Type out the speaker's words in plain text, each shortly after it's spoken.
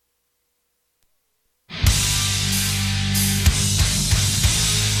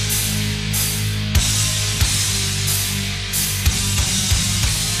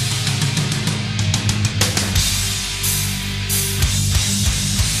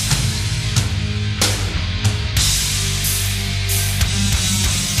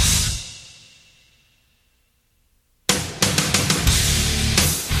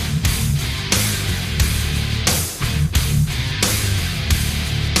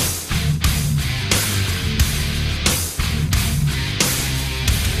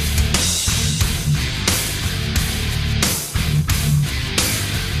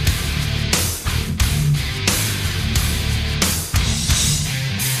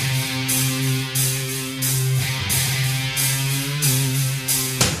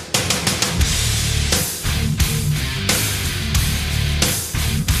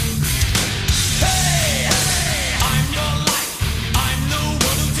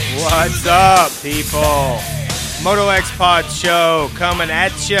What's up, people? Moto X Pod Show coming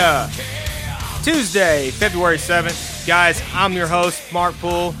at ya. Tuesday, February 7th. Guys, I'm your host, Mark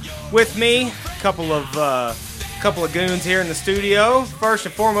Poole. With me, a couple of goons here in the studio. First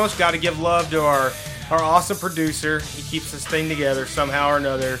and foremost, got to give love to our awesome producer. He keeps this thing together somehow or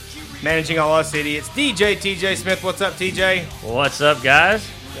another, managing all us idiots. DJ TJ Smith, what's up, TJ? What's up, guys?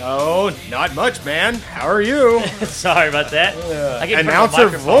 Oh, not much, man. How are you? Sorry about that. Announcer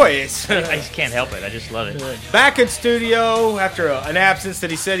voice. I just can't help it. I just love it. Back in studio after an absence that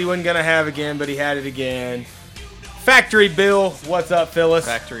he said he wasn't going to have again, but he had it again. Factory Bill. What's up, Phyllis?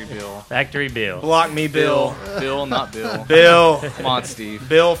 Factory Bill. Factory Bill. Block me, Bill. Bill, not Bill. Bill. Come on, Steve.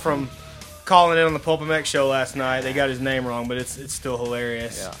 Bill from calling in on the Pulpamex show last night. They got his name wrong, but it's still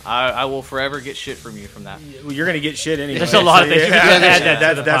hilarious. Yeah, I will forever get shit from you from that. Well, you're going to get shit anyway. There's a lot of things.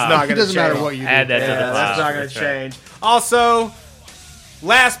 That's not going to change. It doesn't matter what you do. Add that to the file. That's not going to change. Also,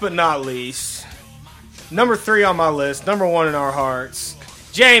 last but not least, number 3 on my list, number 1 in our hearts,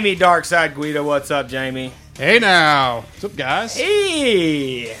 Jamie Darkside Guido. What's up, Jamie? Hey now. What's up, guys?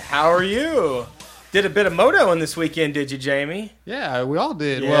 Hey, how are you? Did a bit of motoing this weekend, did you, Jamie? Yeah, we all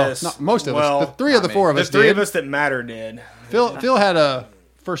did. Yes. Well, not most of Well, us. The three of the four of The us three did. of us that matter did. Phil had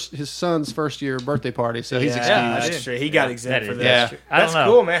his son's first year birthday party, so he's excused. That's true. He got exempt for That this. Yeah. I don't That's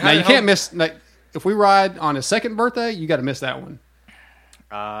know. cool, man. Now you can't miss. Like, if we ride on his second birthday, you got to miss that one.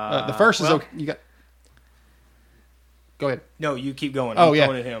 The first is okay. You got. Go ahead. No, you keep going. Oh I'm yeah.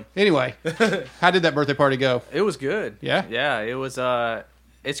 going at him. Anyway, how did that birthday party go? It was good. Yeah? Yeah, it was.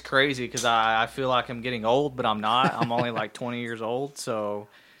 It's crazy because I feel like I'm getting old, but I'm not. I'm only like 20 years old, so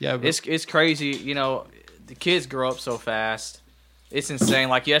Yeah, but it's crazy. You know, the kids grow up so fast. It's insane.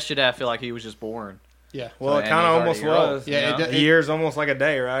 Like yesterday, I feel like he was just born. yeah. Well, it And kind of he's almost already grown. was. Yeah, you it- know? A year's almost like a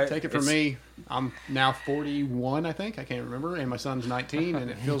day, right? Take it from me. I'm now 41, I think. I can't remember, and my son's 19, and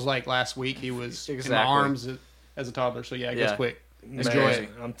it feels like last week he was in my Exactly. arms as a toddler. So yeah, it goes Yeah. quick. Man, Enjoy it.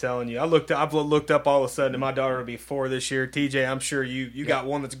 I'm telling you. I've looked up all of a sudden, and my daughter will be 4 this year. TJ, I'm sure you got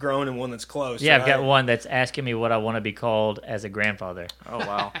one that's grown and one that's close. Yeah, I've got right? one that's asking me what I want to be called as a grandfather, Oh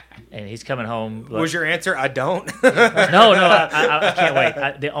wow. and he's coming home. Was your answer? I don't. No, I can't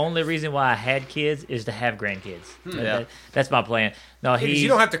wait. The only reason why I had kids is to have grandkids. That's my plan. No, Because you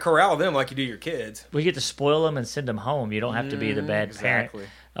don't have to corral them like you do your kids. we get to spoil them and send them home. You don't have to be the bad parent. Exactly.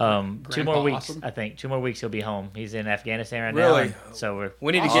 2 more Grandpa weeks, awesome. I think. 2 more weeks he'll be home. He's in Afghanistan right now. Really? and so we're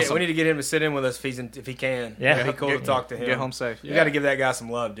We need to Awesome. get him to sit in with us if he can. Yeah. It'd be cool to talk to him. Get home safe. You got to give that guy some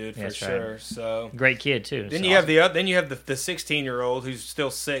love, dude, for That's sure. right. So great kid too. then so. you have the 16-year-old who's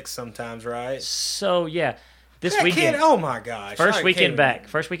still 6 sometimes, right? So yeah, this That weekend. kid, oh my gosh! First I weekend can't back.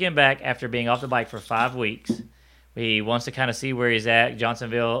 First weekend back after being off the bike for 5 weeks. He wants to kind of see where he's at.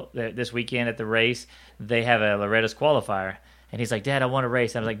 Johnsonville this weekend at the race, they have a Loretta's qualifier. And he's like, Dad, I want to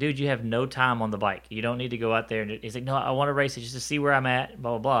race. I was like, dude, you have no time on the bike. You don't need to go out there. And he's like, no, I want to race it just to see where I'm at,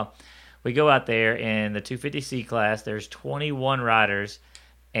 blah, blah, blah. We go out there in the 250C class. There's 21 riders.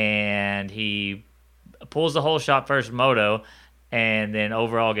 And he pulls the whole shot first moto and then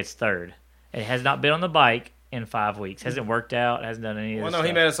overall gets third. And has not been on the bike in 5 weeks. Hasn't worked out. Hasn't done any of Well, this no, he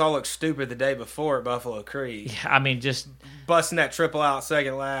stuff. made us all look stupid the day before at Buffalo Creek. I mean, just Busting that triple out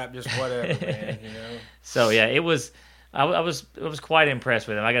second lap, just whatever, man, you know? so yeah, it was. I was quite impressed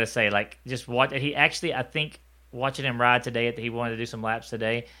with him. I got to say, like, just watch. He actually, I think, watching him ride today, he wanted to do some laps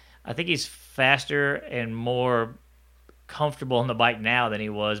today. I think he's faster and more comfortable on the bike now than he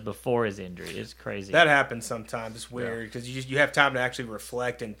was before his injury. It's crazy. That happens sometimes. It's weird because you have time to actually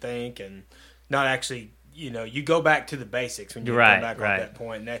reflect and think and not actually, you go back to the basics when you Right, come back right. off that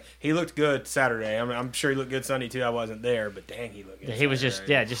point. And he looked good Saturday. I'm sure he looked good Sunday too. I wasn't there, but dang, he looked good. he was just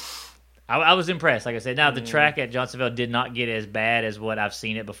Saturday. I was impressed. Like I said, now the track at Johnsonville did not get as bad as what I've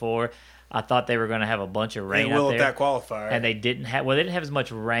seen it before. I thought they were going to have a bunch of rain They out will there. at that qualifier. And they didn't have they didn't have as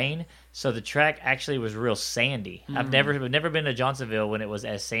much rain, so the track actually was real sandy. I've never been to Johnsonville when it was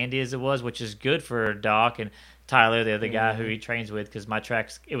as sandy as it was, which is good for Doc and Tyler, the other guy who he trains with, because my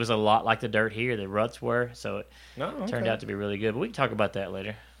tracks, it was a lot like the dirt here, the ruts were, so it turned out to be really good. But we can talk about that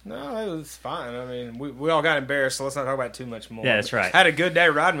later. No, it was fine. I mean, we all got embarrassed, so let's not talk about it too much more. Yeah, that's right. I had a good day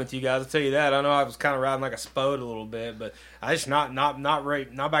riding with you guys. I'll tell you that. I know I was kind of riding like a spode a little bit, but I just not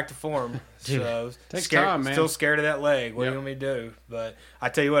back to form. Dude, So takes scared, time, man. Still scared of that leg. What do Yep. you want me to do? But I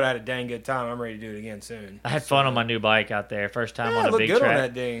tell you what, I had a dang good time. I'm ready to do it again soon. I had fun on my new bike out there, first time Yeah, on it a looked big good track. on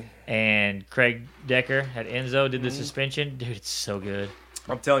that ding. And Craig Decker at Enzo did the suspension. Dude, it's so good.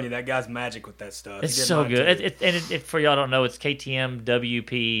 I'm telling you, that guy's magic with that stuff. It's He did so mine good. too. And for y'all don't know, it's KTM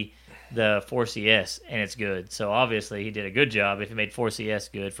WP the 4CS, and it's good. So obviously he did a good job if he made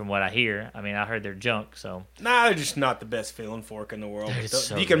 4CS good from what I hear. I mean, I heard they're junk, so. Nah, they're just not the best feeling fork in the world. Dude, it's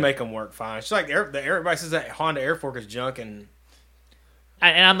so you can good. make them work fine. It's like everybody says that Honda Air Fork is junk, and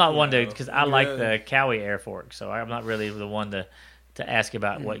I'm not one to, because I like Yeah. the Cowie Air Fork, so I'm not really the one to ask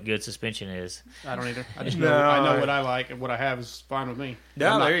about what good suspension is. I don't either. I just No. know I know what I like, and what I have is fine with me.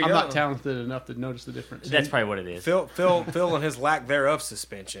 Yeah, I'm not, there you I'm go. not talented enough to notice the difference. That's probably what it is. Phil and his lack thereof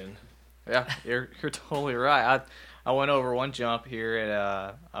suspension. Yeah, you're totally right. I went over one jump here and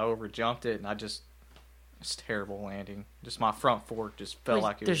I over jumped it, and it's terrible landing. Just my front fork just felt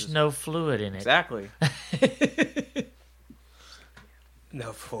like it was There's just, no fluid in it. exactly.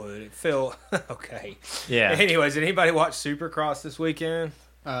 No fluid. Phil, okay. Yeah. Anyways, did anybody watch Supercross this weekend?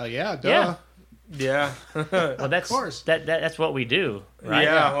 Yeah, duh. Yeah. Yeah. Well, that's course. that's what we do, right?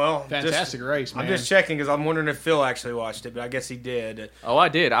 Yeah, well, Fantastic race, man. I'm just checking because I'm wondering if Phil actually watched it, but I guess he did. Oh, I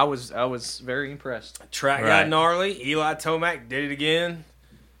did. I was very impressed. Track got Right. gnarly. Eli Tomac did it again.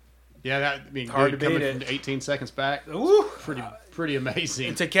 Yeah, I mean, Hard dude, to beat coming it. from 18 seconds back, Woo! pretty amazing.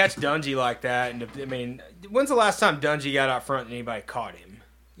 And to catch Dungey like that, and I mean, when's the last time Dungey got out front and anybody caught him?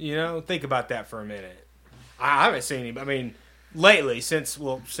 You know, think about that for a minute. I haven't seen him. I mean, lately since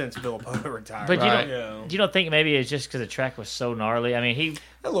Villalpando retired. But Right. you don't think maybe it's just because the track was so gnarly? I mean,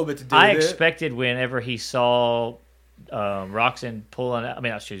 A little bit to do I with expected whenever he saw Roxon pulling out, I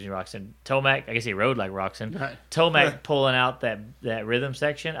mean, not choosing Roxon, Tomac, I guess he rode like Roxon. Right. Tomac pulling out that rhythm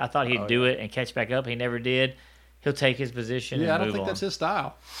section. I thought he'd do it and catch back up. He never did. He'll take his position Yeah, I and don't move think on. that's his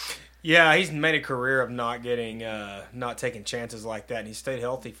style. it. Yeah, he's made a career of not taking chances like that, and he stayed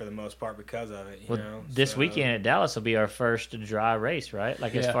healthy for the most part because of it. You Well, know, this so weekend at Dallas will be our first dry race, right?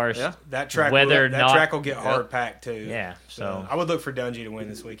 Like as Yeah. far as Yeah. that track, whether or that not- track will get hard packed too. Yeah, so- I would look for Dungey to win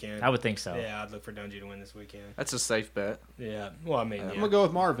this weekend. I would think so. Yeah, I'd look for Dungey to win this weekend. That's a safe bet. Yeah, well, I mean, I'm yeah. gonna go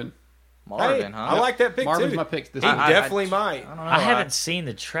with Marvin. Marvin, Hey, huh? I like that pick Marvin's too. my pick this He week. definitely might. I don't know. I haven't seen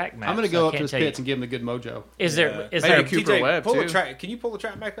the track map. I'm gonna so go I up to can't his tell you. pits and give him the good mojo. Is Yeah. there? Is Hey, there? Cooper TJ, Webb, pull the too. track. Can you pull the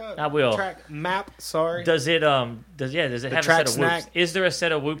track back up? I will. Track map. Sorry. Does it? Does it The have a track set of whoops? snack? Is there a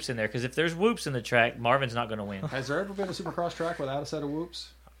set of whoops in there? Because if there's whoops in the track, Marvin's not going to win. Has there ever been a supercross track without a set of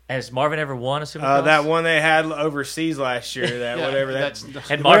whoops? Has Marvin ever won a Supercross? That one they had overseas last year. That Yeah, whatever that. that's-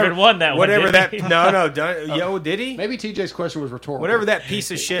 And Marvin won that Whatever one. that. didn't he? No. Yo, did he? Maybe TJ's question was rhetorical. Whatever that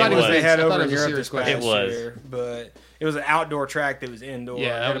piece of shit thought it was was- they had I thought over it in was a Europe this serious past question. It was. year, but it was an outdoor track that was indoor.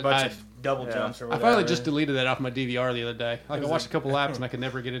 Yeah, It had a bunch of double yeah. jumps or I whatever. finally just deleted that off my DVR the other day. Like I watched a couple laps and I could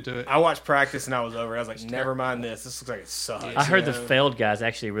never get into it. I watched practice and I was over. I was like, never mind this. This looks like it sucks. I heard you the know? failed guys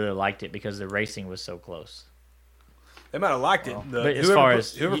actually really liked it because the racing was so close. They might have liked it. But as far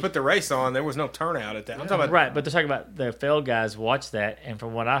as- whoever put the race on, there was no turnout at that. I'm talking about Right, but they're talking about the failed guys watched that, and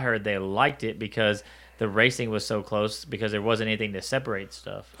from what I heard, they liked it because the racing was so close because there wasn't anything to separate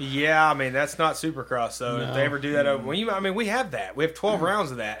stuff. Yeah, I mean that's not Supercross though. If they ever do that over, we have that. We have 12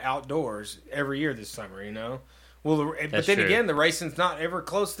 rounds of that outdoors every year this summer. You know, well, but That's then true. again, the racing's not ever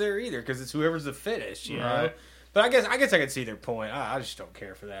close there either because it's whoever's the fittest. You know, Right. but I guess I could see their point. I just don't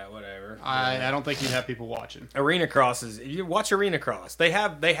care for that. Whatever. I don't think you'd have people watching. Arena Cross is. You watch Arena Cross. They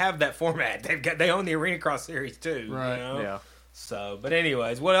have that format. They own the Arena Cross series too. Right. You know? Yeah. So, but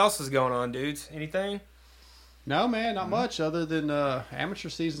anyways, what else is going on, dudes? Anything? No, man, not much other than amateur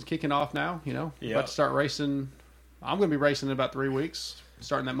season's kicking off now. You know, Yeah. about to start racing. I'm going to be racing in about 3 weeks.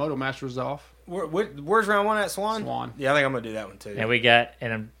 Starting that Moto Masters off. Where's round one at Swan? Swan. Yeah, I think I'm gonna do that one too. And we got,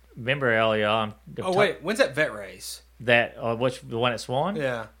 and remember, all y'all, Oh wait, when's that vet race? that which the one at Swan?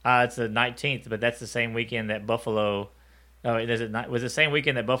 Yeah. It's the 19th, but that's the same weekend that Buffalo. Oh, is it not? Was the same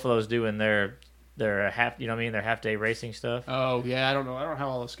weekend that Buffalo's doing their half? You know what I mean? Their half day racing stuff. Oh, yeah, I don't know. I don't have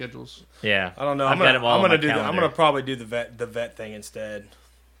all those schedules. Yeah, I don't know. I've got them all on my I'm calendar. gonna probably do the vet thing instead.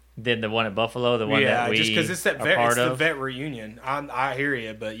 Then the one at Buffalo, the one Yeah, that we just because it's that are vet, part it's the of. vet reunion. I hear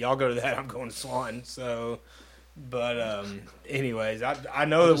you, but y'all go to that. I'm going to Swan. So, but anyways, I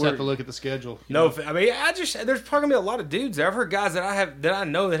know I'll that just have we're to look at the schedule. you no. know. I mean, there's probably gonna be a lot of dudes there. I've heard guys that I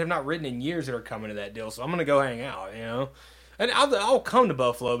know that have not ridden in years that are coming to that deal. So I'm gonna go hang out. You know, and I'll come to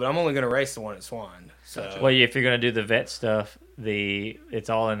Buffalo, but I'm only gonna race the one at Swan. So Well, if you're gonna do the vet stuff, it's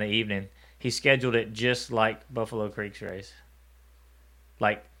all in the evening. He scheduled it just like Buffalo Creek's race,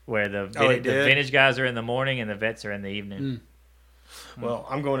 like where the he did? vintage guys are in the morning and the vets are in the evening. Well,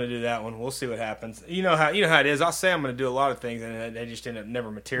 I'm going to do that one. We'll see what happens. You know how it is. I'll say I'm going to do a lot of things, and they just end up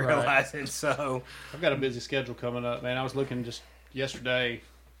never materializing. So, I've got a busy schedule coming up, man. I was looking just yesterday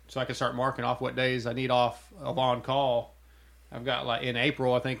so I can start marking off what days I need off a on call. I've got, like, in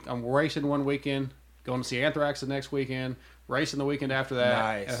April, I think I'm racing one weekend, going to see Anthrax the next weekend, racing the weekend after that.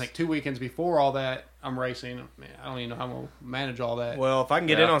 Nice. And I think 2 weekends before all that, I'm racing. Man, I don't even know how I'm going to manage all that. Well, if I can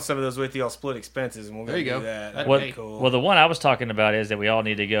get in on some of those with you, I'll split expenses and we'll There you do go. that. That'd That'd be be cool. Well, the one I was talking about is that we all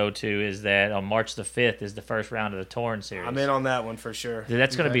need to go to is that on March the 5th is the first round of the Torn series. I'm in on that one for sure. Dude,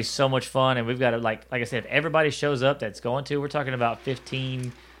 that's going to Okay. be so much fun, and we've got to like I said, if everybody shows up that's going to. We're talking about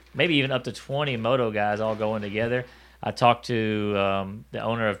 15, maybe even up to 20 moto guys all going together. I talked to the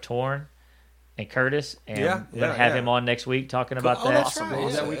owner of Torn and Curtis, and Yeah, we're going to have yeah. him on next week talking about Oh, that. that's right.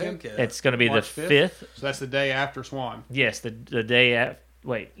 Is that Yeah, weekend? okay. It's going to be March the 5th? 5th. So that's the day after Swan. Yes, the day after.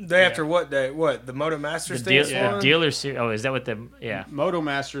 Wait, Day after what day? What? The Moto Masters thing? the dealer series. Oh, is that what the? Yeah. Moto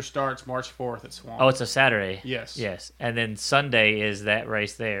Master starts March 4th at Swan. Oh, it's a Saturday. Yes. Yes, and then Sunday is that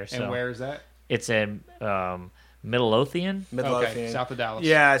race there. So And where is that? it's in Midlothian. Midlothian. Okay, south of Dallas.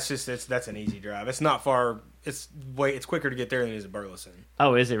 Yeah, that's an easy drive. It's not far. It's quicker to get there than it is at Burleson.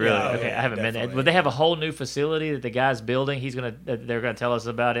 Oh, is it really? Yeah, Okay, yeah, I haven't been there. definitely. But they have a whole new facility that the guy's building. They're gonna tell us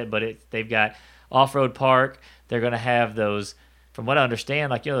about it. But they've got off-road park. They're gonna have those. From what I understand,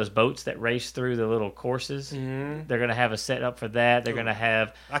 like those boats that race through the little courses. Mm-hmm. They're gonna have a setup for that. They're gonna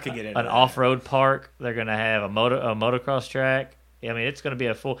have I could get into an that. off-road park. They're gonna have a motocross track. I mean, it's gonna be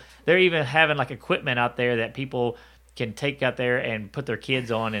a full. They're even having like equipment out there that people can take out there and put their kids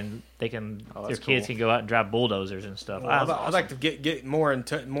on, and they can Oh, their that's kids cool. can go out and drive bulldozers and stuff. Well, I'd like to get more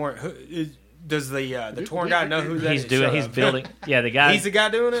into more. Does the Torn guy know who that He's is? doing. Shut He's up. building. Yeah, the guy. He's the guy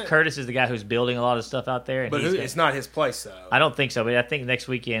doing it. Curtis is the guy who's building a lot of stuff out there, and But he's it's not his place though. I don't think so, but I think next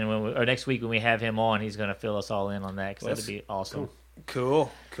weekend next week when we have him on, he's going to fill us all in on that because Well, that'd be awesome.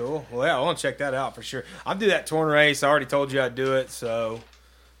 Cool. Well, yeah, I want to check that out for sure. I'll do that Torn race. I already told you I'd do it, so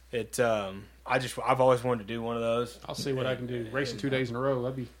it. I've always wanted to do one of those. I'll see what I can do. Racing 2 days in a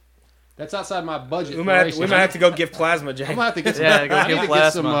row. That's outside my budget. We for might racing. have to go give plasma, I'm James. gonna have to get some. Yeah, go I need get to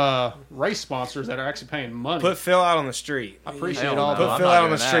get some plasma. race sponsors that are actually paying money. Put Phil out on the street. I appreciate Hell all no. Put I'm Phil not out on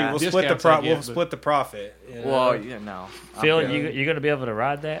the doing street. that. We'll split the Discounts I get, We'll but- split the profit. you know? Well, yeah, no. Phil, Okay. you're going to be able to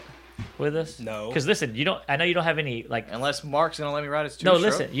ride that with us? No. Because listen, you don't. I know you don't have any like. Unless Mark's gonna let me ride his two No,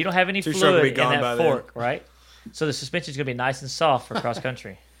 stroke. listen, you don't have any Two-stroke will fluid be in gone by that then. fork, right? So the suspension's going to be nice and soft for cross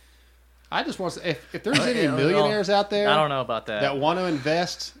country. I just want to. If there's any yeah, millionaires out there I don't know about that. that want to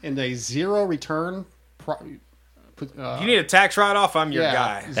invest in a zero return, You need a tax write-off. I'm your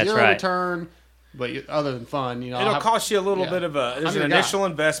guy. That's zero right. return, but other than fun, I'll It'll have- cost you a little yeah. bit of a. There's I'm an your initial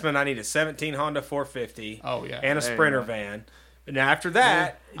investment. I need a 17 Honda 450. Oh yeah, And a There you Sprinter go. van. And now after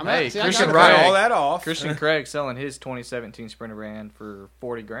that, I'm Hey, see, I Christian you gotta- can write Craig. all that off. Christian Craig selling his 2017 Sprinter van for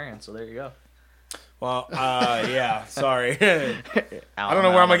 $40,000. So there you go. Well, yeah. Sorry. I don't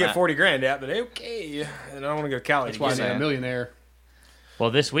know where I'm gonna get 40 grand at, but okay. And I don't want to go to Cali. That's to why get I'm it. a millionaire. Well,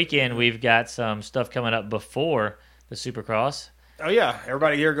 this weekend we've got some stuff coming up before the Supercross. Oh yeah,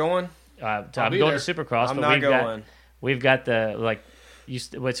 everybody here going? I'm be going there. to Supercross, I'm but not we've got going. we've got the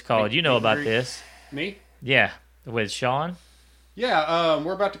what's it called? You know about this? Me? Yeah, with Sean. Yeah,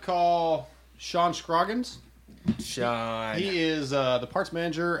 we're about to call Sean Scroggins. Sean. He is the parts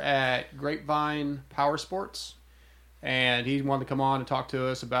manager at Grapevine Power Sports, and he wanted to come on and talk to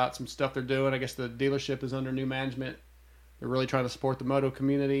us about some stuff they're doing. I guess the dealership is under new management. They're really trying to support the moto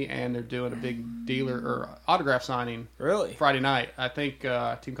community, and they're doing a big dealer or autograph signing Really? Friday night. I think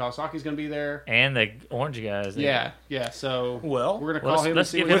Team Kawasaki's going to be there. And the orange guys. Yeah. So Well, we're going to well, call him.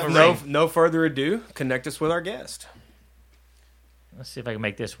 let's and see give what him he a thinks. ring. No further ado, connect us with our guest. Let's see if I can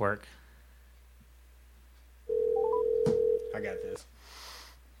make this work. I got this.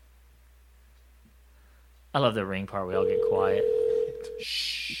 I love the ring part. We all get quiet.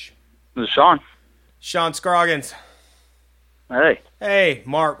 This is Sean. Sean Scroggins. Hey, Hey,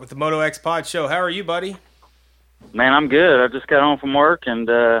 Mark with the Moto X Pod Show. How are you, buddy? man, I'm good. I just got home from work, and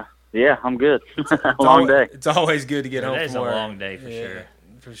yeah, I'm good. Long day. It's always good to get home Today's from a work. long day for Yeah, sure.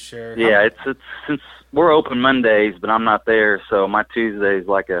 For sure. Yeah, it's since we're open Mondays, but I'm not there, so my Tuesday's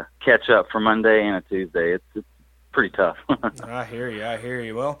like a catch up for Monday and a Tuesday. It's pretty tough. I hear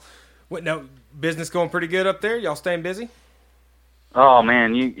you. Well, what? No, business going pretty good up there. Y'all staying busy? Oh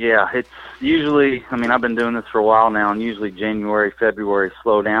man, it's usually. I mean, I've been doing this for a while now, and usually January, February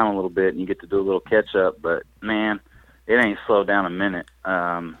slow down a little bit, and you get to do a little catch up. But man, it ain't slowed down a minute.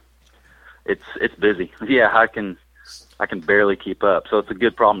 It's busy. Yeah, I can barely keep up. So it's a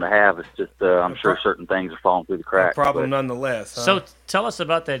good problem to have. It's just I'm sure certain things are falling through the cracks. Problem but- nonetheless. Huh? So tell us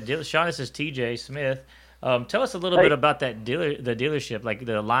about that deal. Sean, this is TJ Smith. Tell us a little bit about that the dealership, like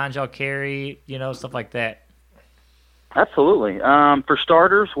the lines y'all carry, stuff like that. Absolutely. For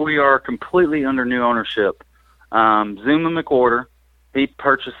starters, we are completely under new ownership. Zuma McWhorter, he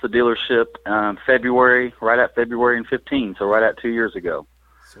purchased the dealership February in 15, so right at 2 years ago.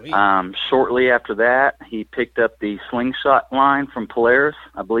 Sweet. Shortly after that, he picked up the Slingshot line from Polaris,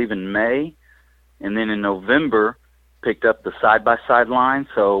 I believe in May. And then in November, picked up the side-by-side line.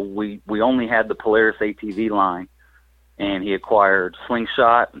 So we only had the Polaris ATV line. And he acquired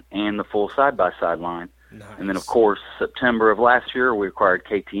Slingshot and the full side-by-side line. Nice. And then, of course, September of last year, we acquired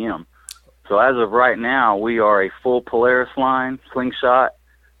KTM. So as of right now, we are a full Polaris line, Slingshot,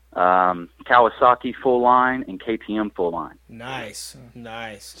 Kawasaki full line, and KTM full line. Nice.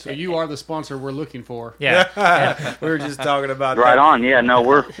 So you are the sponsor we're looking for. Yeah. We were just talking about Right that. on. Yeah, no,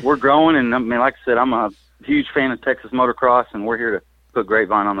 we're growing, and I mean, like I said, I'm a huge fan of Texas motocross, and we're here to put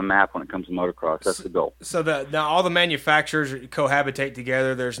Grapevine on the map when it comes to motocross. That's the goal. So now all the manufacturers cohabitate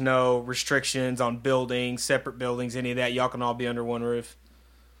together. There's no restrictions on buildings, separate buildings, any of that. Y'all can all be under one roof.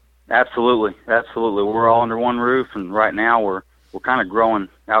 Absolutely. We're all under one roof, and right now we're kind of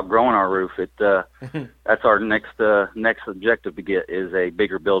outgrowing our roof. That's our next objective to get is a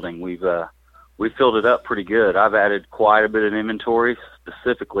bigger building. We've filled it up pretty good. I've added quite a bit of inventory,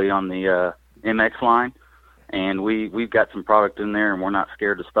 specifically on the MX line, and we've got some product in there, and we're not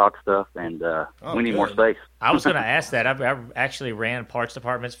scared to stock stuff, and we need more space. I was going to ask that. I've actually ran parts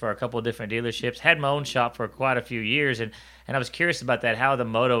departments for a couple of different dealerships, had my own shop for quite a few years, and I was curious about that, how the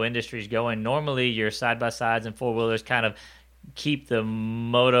moto industry is going. Normally, your side-by-sides and four-wheelers kind of keep the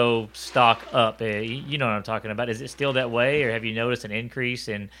moto stock up. You know what I'm talking about. Is it still that way, or have you noticed an increase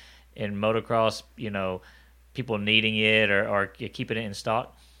in motocross, people needing it or keeping it in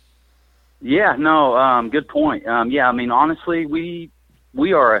stock? Yeah, no, good point. Yeah, I mean, honestly, we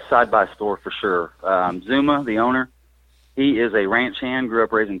are a side-by store for sure. Zuma, the owner, he is a ranch hand, grew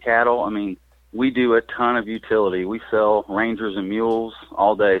up raising cattle. I mean, we do a ton of utility. We sell Rangers and mules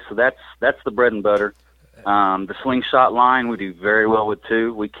all day, so that's the bread and butter. The Slingshot line we do very well with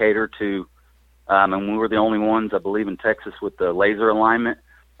too. We cater to, and we were the only ones, I believe, in Texas with the laser alignment.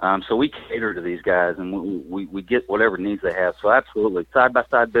 So we cater to these guys, and we get whatever needs they have. So absolutely,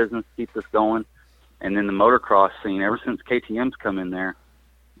 side-by-side business keeps us going. And then the motocross scene, ever since KTM's come in there,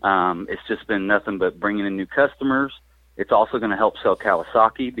 it's just been nothing but bringing in new customers. It's also going to help sell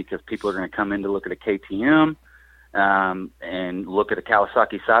Kawasaki because people are going to come in to look at a KTM and look at a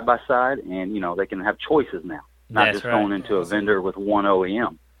Kawasaki side-by-side, and, they can have choices now, not That's just right. going into a vendor with one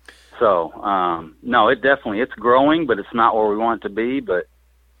OEM. So, no, it's growing, but it's not where we want it to be, but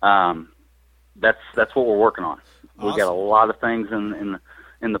that's what we're working on. We've got a lot of things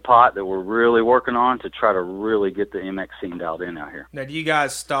in the pot that we're really working on to try to really get the MX scene dialed in out here. Now, do you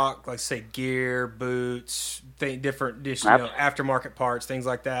guys stock, like, say, gear, boots, different aftermarket parts, things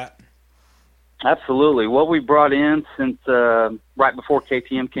like that? Absolutely. What we brought in since right before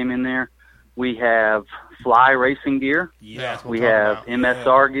KTM came in there, we have Fly racing gear. Yeah, that's what We I'm have talking about.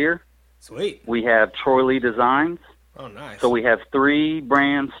 MSR gear. Sweet. We have Troy Lee Designs. Oh, nice. So we have 3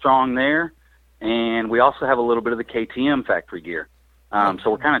 brands strong there, and we also have a little bit of the KTM factory gear.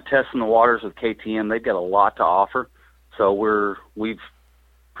 So we're kind of testing the waters with KTM. They've got a lot to offer. So we've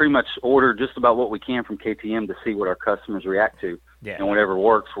pretty much ordered just about what we can from KTM to see what our customers react to, Yeah. and whatever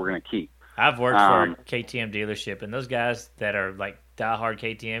works, we're going to keep. I've worked for a KTM dealership, and those guys that are like diehard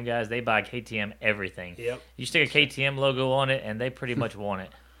KTM guys, they buy KTM everything. Yep. You stick a KTM logo on it, and they pretty much want it.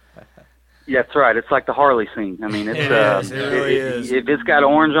 Yeah, that's right. It's like the Harley scene. I mean, it's It is. It really is. If it's got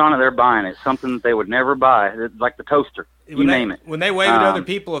orange on it, they're buying it. Something that they would never buy. It's like the toaster. You name it. When they wave at other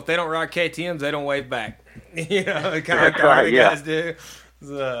people, if they don't rock KTMs, they don't wave back. Kind of like the right, Harley yeah. guys do.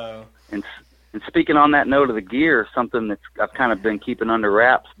 So, And speaking on that note of the gear, something that I've kind of been keeping under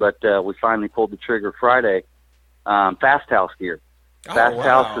wraps, but we finally pulled the trigger Friday. Fast House gear. Fast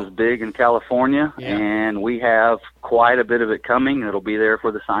House is big in California, and we have quite a bit of it coming. It'll be there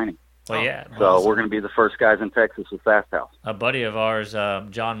for the signing. Well, yeah. So we're going to be the first guys in Texas with Fast House. A buddy of ours,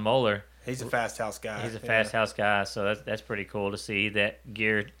 John Moeller, he's a Fast House guy. he's a Fast House guy, so that's pretty cool to see that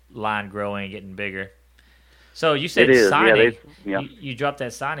gear line growing and getting bigger. So you said It is, signing. yeah, You dropped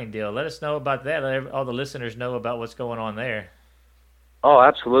that signing deal. Let us know about that. Let all the listeners know about what's going on there. Oh,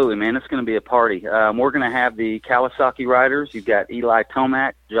 absolutely, man. It's going to be a party. We're going to have the Kawasaki riders. You've got Eli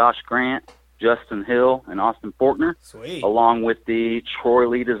Tomac, Josh Grant, Justin Hill, and Austin Faulkner, Sweet. along with the Troy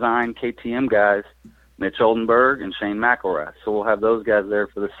Lee Design KTM guys, Mitch Oldenburg and Shane McElrath. So we'll have those guys there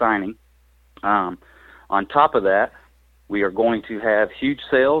for the signing. On top of that, we are going to have huge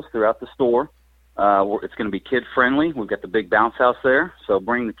sales throughout the store. It's going to be kid-friendly. We've got the big bounce house there, so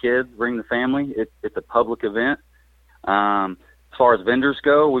bring the kids, bring the family. It's a public event. As far as vendors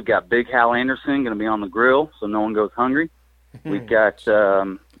go, we've got Big Hal Anderson going to be on the grill, so no one goes hungry. We've got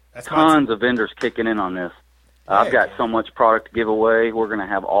tons of vendors kicking in on this. I've got so much product to give away. We're going to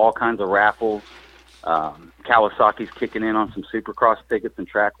have all kinds of raffles. Kawasaki's kicking in on some Supercross tickets and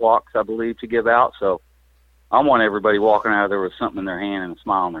track walks, I believe, to give out. So I want everybody walking out of there with something in their hand and a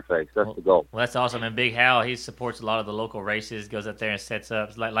smile on their face. That's the goal. Well, that's awesome. And Big Hal, he supports a lot of the local races, goes up there and sets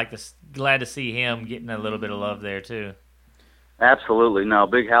up. Glad to see him getting a little bit of love there, too. Absolutely. No,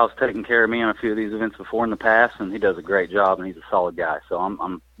 Big Hal's taken care of me on a few of these events before in the past, and he does a great job, and he's a solid guy.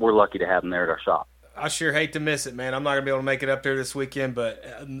 So we're lucky to have him there at our shop. I sure hate to miss it, man. I'm not going to be able to make it up there this weekend,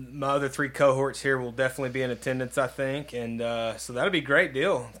 but my other 3 cohorts here will definitely be in attendance, I think. And so that'll be a great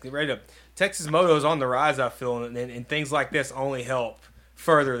deal. Get ready to – Texas Moto is on the rise, I feel, and things like this only help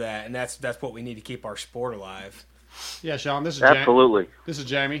further that. And that's what we need to keep our sport alive. Yeah, Sean, this is Absolutely. This is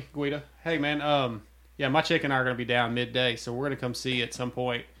Jamie Guida. Hey, man, yeah, my chick and I are going to be down midday, so we're going to come see you at some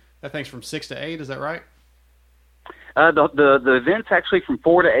point. That thing's from 6 to 8, is that right? The event's actually from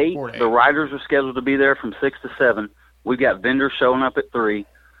 4 to 8. 4 to 8. The riders are scheduled to be there from 6 to 7. We've got vendors showing up at 3.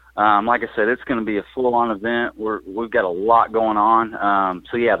 Like I said, it's going to be a full-on event. We've got a lot going on.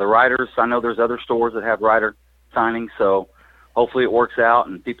 So, yeah, the riders, I know there's other stores that have rider signings, so hopefully it works out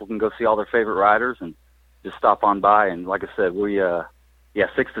and people can go see all their favorite riders and just stop on by. And like I said,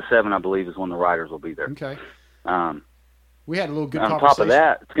 6 to 7, I believe, is when the riders will be there. Okay. We had a little good on conversation. top of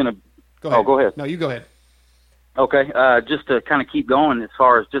that, it's going to – go ahead. No, you go ahead. Okay, just to kind of keep going as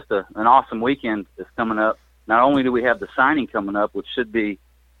far as just an awesome weekend that's coming up, not only do we have the signing coming up, which should be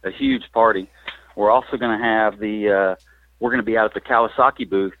a huge party, we're also going to have we're going to be out at the Kawasaki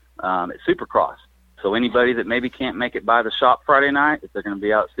booth at Supercross. So anybody that maybe can't make it by the shop Friday night, if they're going to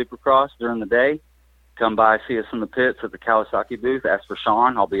be out at Supercross during the day, come by, see us in the pits at the Kawasaki booth. Ask for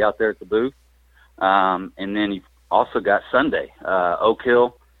Sean. I'll be out there at the booth. And then you've also got Sunday, Oak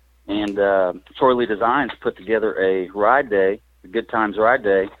Hill and Troy Lee Designs put together a ride day, a Good Times ride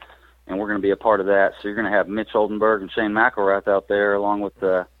day, and we're going to be a part of that. So you're going to have Mitch Oldenburg and Shane McElrath out there along with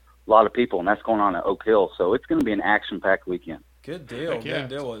a lot of people, and that's going on at Oak Hill. So it's going to be an action-packed weekend. Good deal. Heck yeah. Good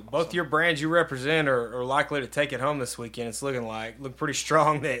deal. Both your brands you represent are likely to take it home this weekend. It's look pretty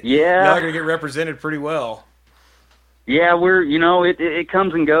strong that y'all are going to get represented pretty well. Yeah, it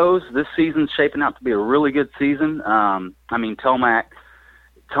comes and goes. This season's shaping out to be a really good season.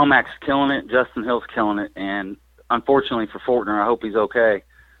 Tomac's killing it. Justin Hill's killing it. And unfortunately for Fortner, I hope he's okay.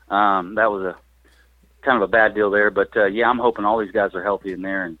 That was a kind of a bad deal there. But, I'm hoping all these guys are healthy in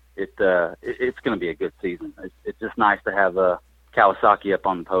there. And it's going to be a good season. It's just nice to have Kawasaki up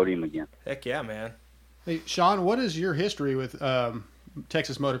on the podium again. Heck yeah, man. Hey, Sean, what is your history with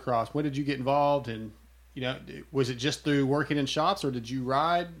Texas Motocross? When did you get involved? And, was it just through working in shops, or did you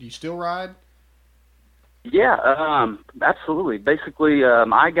ride? Do you still ride? Yeah, absolutely. Basically,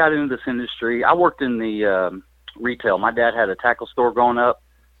 I got into this industry. I worked in the retail. My dad had a tackle store growing up.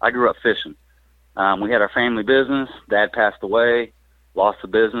 I grew up fishing. We had our family business. Dad passed away, lost the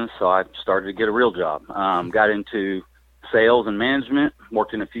business, so I started to get a real job. Got into sales and management,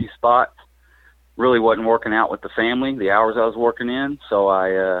 worked in a few spots. Really wasn't working out with the family, the hours I was working in, so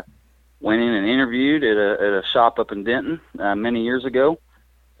I went in and interviewed at a shop up in Denton many years ago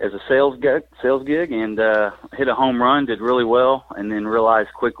as a sales gig, and hit a home run, did really well, and then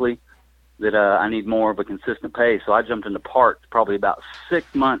realized quickly that I need more of a consistent pay. So I jumped into parts probably about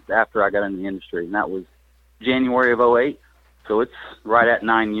 6 months after I got in the industry, and that was January of 2008. So it's right at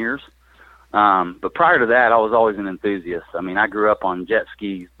 9 years. But prior to that, I was always an enthusiast. I mean, I grew up on jet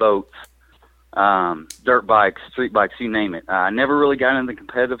skis, boats, dirt bikes, street bikes, you name it. I never really got into the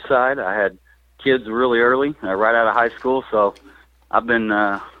competitive side. I had kids really early, right out of high school, so I've been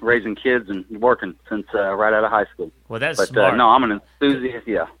raising kids and working since right out of high school. Well, that's smart. No, I'm an enthusiast,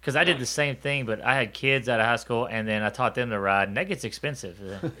 yeah. Because I did the same thing, but I had kids out of high school, and then I taught them to ride, and that gets expensive.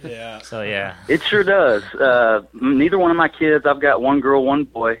 Yeah. So, yeah. It sure does. Neither one of my kids, I've got one girl, one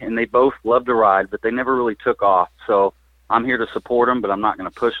boy, and they both love to ride, but they never really took off. So I'm here to support them, but I'm not going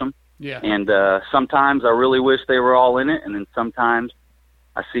to push them. Yeah. And sometimes I really wish they were all in it, and then sometimes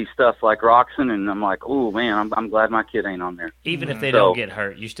I see stuff like Roxon, and I'm like, oh, man, I'm glad my kid ain't on there. Even if they don't get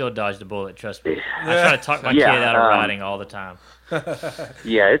hurt, you still dodge the bullet, trust me. I try to talk my kid out of riding all the time. I'm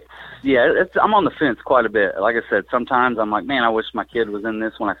on the fence quite a bit. Like I said, sometimes I'm like, man, I wish my kid was in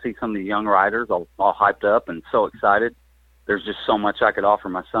this. When I see some of the young riders all hyped up and so excited, there's just so much I could offer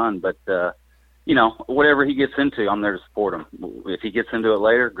my son. But, whatever he gets into, I'm there to support him. If he gets into it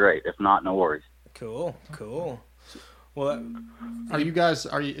later, great. If not, no worries. Cool. Well,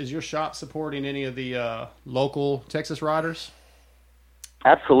 is your shop supporting any of the local Texas riders?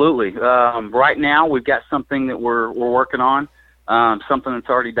 Absolutely. Right now, we've got something that we're working on. Something that's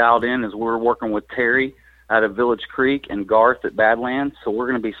already dialed in is we're working with Terry out of Village Creek and Garth at Badlands. So we're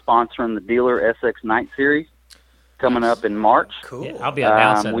going to be sponsoring the Dealer SX Night Series coming up in March. Cool. Yeah, I'll be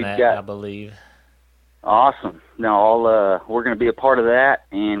announcing that, I believe. Awesome. No, we're going to be a part of that,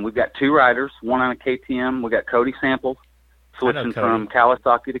 and we've got 2 riders, one on a KTM. We got Cody Samples switching from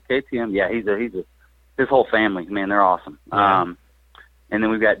Kawasaki to KTM. Yeah, his whole family, man, they're awesome. Yeah. And then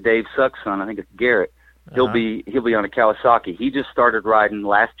we've got Dave Suck's son, I think it's Garrett. He'll be on a Kawasaki. He just started riding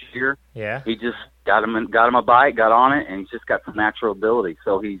last year. Yeah. He just got him a bike, got on it, and he's just got some natural ability.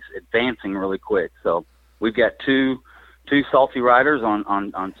 So he's advancing really quick. So we've got two salty riders on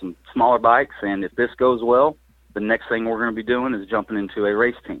some smaller bikes, and if this goes well, the next thing we're going to be doing is jumping into a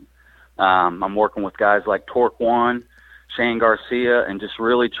race team. I'm working with guys like Torque One, Shane Garcia, and just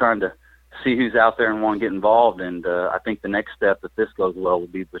really trying to see who's out there and want to get involved. And I think the next step, if this goes well, will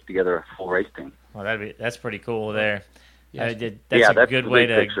be put together a full race team. Well, that's pretty cool there. Yes. That's a that's good the way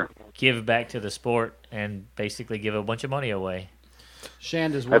big to picture. give back to the sport and basically give a bunch of money away.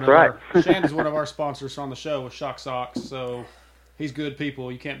 Shand is one Shand is one of our sponsors on the show with Shock Socks, so he's good people.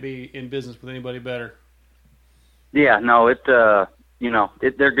 You can't be in business with anybody better. Yeah, no, they're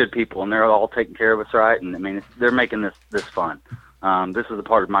good people, and they're all taking care of us right. And I mean, they're making this fun. This is a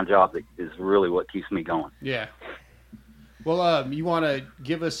part of my job that is really what keeps me going. Yeah. Well, you want to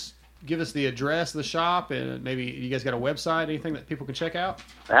give us the address of the shop, and maybe you guys got a website, anything that people can check out?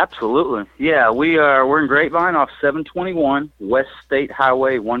 Absolutely. Yeah, we're in Grapevine off 721 West State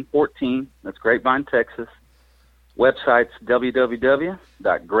Highway 114. That's Grapevine, Texas. Website's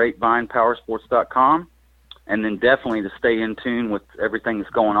www.grapevinepowersports.com. And then definitely to stay in tune with everything that's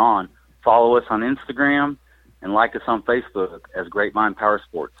going on, follow us on Instagram and like us on Facebook as Grapevine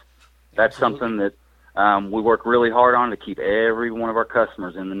Powersports. That's something that we work really hard on to keep every one of our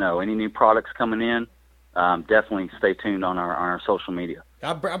customers in the know. Any new products coming in, definitely stay tuned on our social media.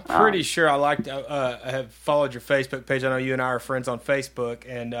 I'm pretty sure I have followed your Facebook page. I know you and I are friends on Facebook,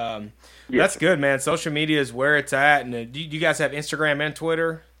 and that's good, man. Social media is where it's at. And do you guys have Instagram and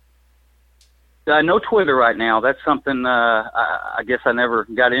Twitter? No Twitter right now. That's something I guess I never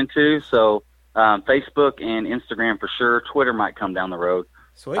got into. So Facebook and Instagram for sure. Twitter might come down the road.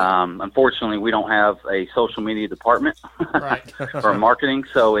 Sweet. Unfortunately, we don't have a social media department Right. or marketing,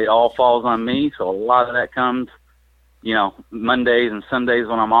 so it all falls on me. So a lot of that comes, Mondays and Sundays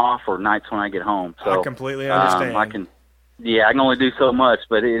when I'm off, or nights when I get home. So I completely understand. I can only do so much,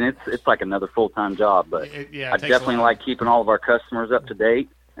 but it's like another full-time job. But I definitely like keeping all of our customers up to date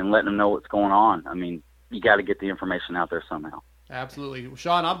and letting them know what's going on. I mean, you got to get the information out there somehow. Absolutely. Well,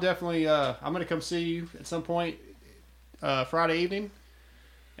 Sean, I'm definitely I'm going to come see you at some point Friday evening.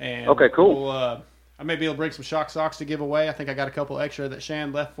 And okay, cool. I may be able to bring some Shock Socks to give away. I think I got a couple extra that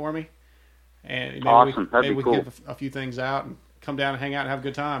Shan left for me. And maybe awesome. That'd we be cool. give a few things out and come down and hang out and have a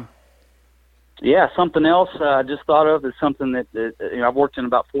good time. Yeah, something else I just thought of is something that I've worked in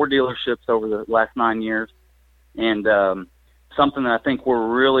about 4 dealerships over the last 9 years, and something that I think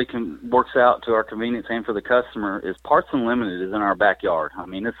works out to our convenience and for the customer is Parts Unlimited is in our backyard. I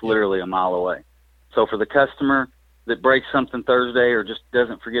mean, it's literally a mile away. So for the customer that breaks something Thursday or just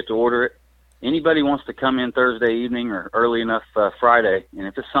doesn't forget to order it, anybody wants to come in Thursday evening or early enough Friday, and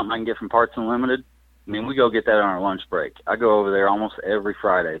if it's something I can get from Parts Unlimited, I mean, we go get that on our lunch break. I go over there almost every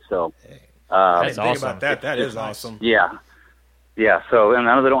Friday. So That's think awesome. about that. That is awesome. Yeah. So, and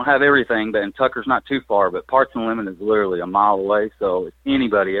I know they don't have everything, and Tucker's not too far, but Parts Unlimited is literally a mile away. So if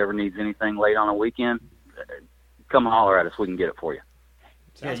anybody ever needs anything late on a weekend, come holler at us. We can get it for you.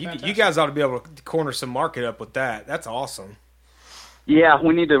 Yeah, you guys ought to be able to corner some market up with that. That's awesome. Yeah,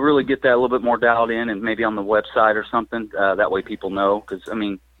 we need to really get that a little bit more dialed in, and maybe on the website or something. That way people know. Because, I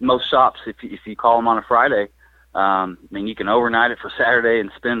mean, most shops, if you call them on a Friday, I mean, you can overnight it for Saturday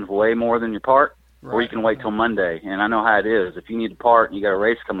and spend way more than your part, or you can wait till Monday. And I know how it is. If you need a part and you got a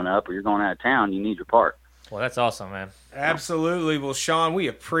race coming up or you're going out of town, you need your part. Well, that's awesome, man. Absolutely. Well, Sean, we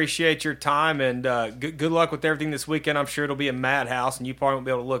appreciate your time, and good luck with everything this weekend. I'm sure it'll be a madhouse, and you probably won't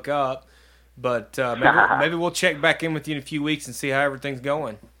be able to look up. But maybe we'll check back in with you in a few weeks and see how everything's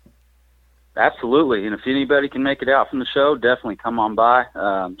going. Absolutely. And if anybody can make it out from the show, definitely come on by,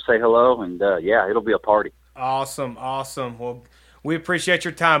 say hello, and, it'll be a party. Awesome. Well, we appreciate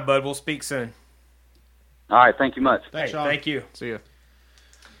your time, bud. We'll speak soon. All right. Thank you much. Thanks, Sean. Thank you. See ya.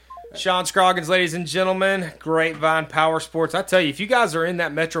 Sean Scroggins, ladies and gentlemen, Grapevine Power Sports. I tell you, if you guys are in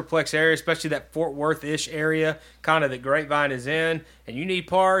that Metroplex area, especially that Fort Worth-ish area, kind of that Grapevine is in, and you need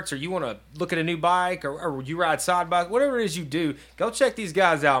parts or you want to look at a new bike or you ride side by, whatever it is you do, go check these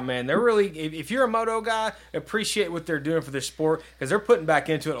guys out, man. They're really, if you're a moto guy, appreciate what they're doing for this sport because they're putting back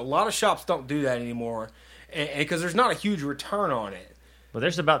into it. A lot of shops don't do that anymore because there's not a huge return on it. Well,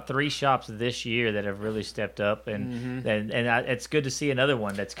 there's about 3 shops this year that have really stepped up, and it's good to see another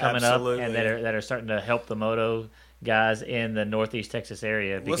one that's coming Absolutely. up and that are starting to help the moto guys in the Northeast Texas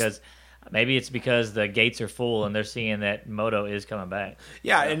area because maybe it's because the gates are full and they're seeing that moto is coming back.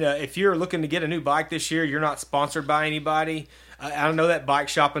 Yeah, and if you're looking to get a new bike this year, you're not sponsored by anybody. I know that bike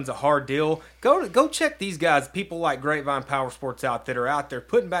shopping's a hard deal. Go check these guys, people like Grapevine Power Sports that are out there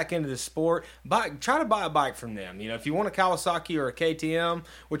putting back into the sport. Try to buy a bike from them. If you want a Kawasaki or a KTM,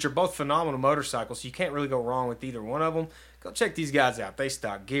 which are both phenomenal motorcycles, so you can't really go wrong with either one of them. Go check these guys out. They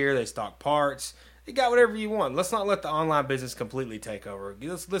stock gear, they stock parts. You got whatever you want. Let's not let the online business completely take over.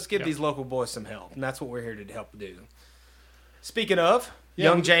 Let's give these local boys some help, and that's what we're here to help do. Speaking of,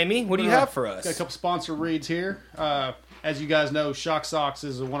 young Jamie, what do you have for us? Got a couple sponsor reads here. As you guys know, Shock Socks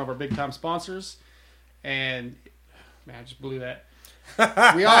is one of our big-time sponsors. And, man, I just blew that.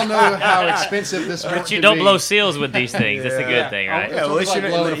 We all know how expensive this sport But you can don't be. blow seals with these things. That's a good thing, right? It's Yeah, almost well,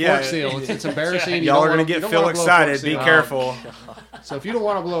 like blowing a fork seal. It's embarrassing. Y'all are going to get Phil excited. Be careful. So if you don't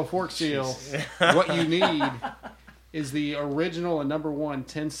want to blow a fork seal, what you need is the original and number one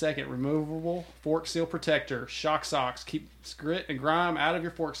 10-second removable fork seal protector, Shock Socks. Keeps grit and grime out of your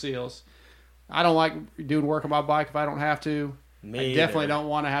fork seals. I don't like doing work on my bike if I don't have to. I definitely don't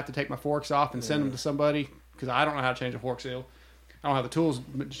want to have to take my forks off and send them to somebody because I don't know how to change a fork seal. I don't have the tools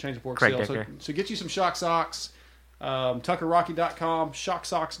to change a fork Craig seal. Decker. So get you some Shock Socks. TuckerRocky.com,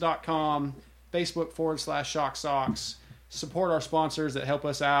 ShockSocks.com, Facebook /Shock Socks. Support our sponsors that help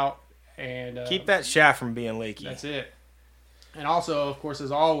us out. And Keep that shaft from being leaky. that's it. And also, of course,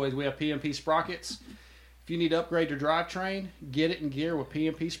 as always, we have PMP Sprockets. If you need to upgrade your drivetrain, get it in gear with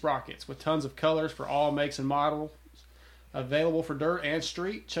PMP Sprockets with tons of colors for all makes and models. Available for dirt and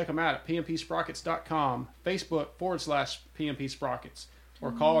street. Check them out at pmpsprockets.com, Facebook /PMP Sprockets,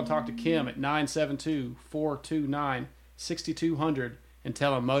 or call and talk to Kim at 972-429-6200 and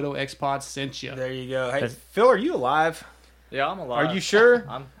tell him Moto X Pod sent you. There you go. Hey, Phil, are you alive? Yeah, I'm alive. Are you sure?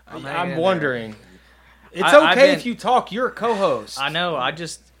 I'm hanging I'm in there. wondering. It's I've okay been- if you talk. You're a co-host. I know.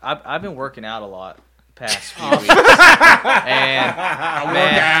 I've been working out a lot past few weeks, and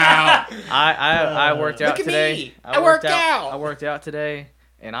I worked out Look at today. me. I worked out. I worked out today,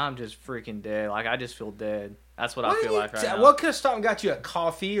 and I'm just freaking dead. Like I just feel dead. That's what I feel like right now. What could have stopped and got you a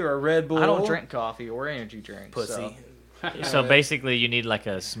coffee or a Red Bull? I don't drink coffee or energy drinks. Pussy. So basically, you need like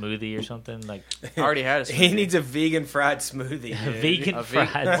a smoothie or something, like So I already had a He smoothie. needs a vegan fried smoothie. dude. vegan A fried.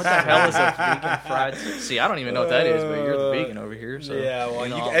 vegan. What the hell is a vegan fried? See, I don't even know what that is, but you're the vegan over here. So Yeah, well,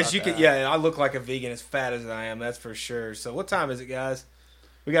 know you, all as about you can, that. yeah, I look like a vegan as fat as I am. That's for sure. So, what time is it, guys?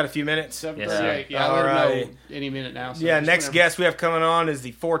 We got a few minutes. 7:38. Yes, Yeah, I'll let him Alrighty. know any minute now. So Yeah, just next whenever. guest we have coming on is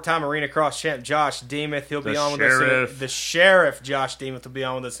the 4-time Arena Cross champ Josh Demuth. He'll be The on with sheriff. us. The sheriff Josh Demuth will be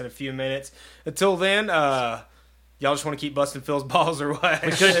on with us in a few minutes. Until then, y'all just want to keep busting Phil's balls or what?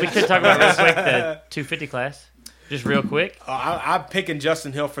 We could talk about real quick the 250 class, just real quick. I'm picking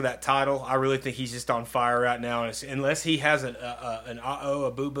Justin Hill for that title. I really think he's just on fire right now. And unless he has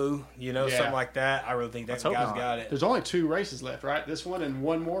a boo-boo, Yeah. something like that, I really think that Let's hope guy's not. got it. There's only 2 races left, right? This one and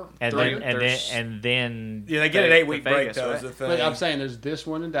one more. And Three. then Yeah, they get an The 8-week break, Vegas, though, right? is the thing. But I'm saying there's this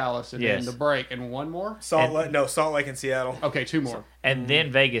one in Dallas and Yes. then the break and one more. Salt Lake and Seattle. Okay, 2 more. and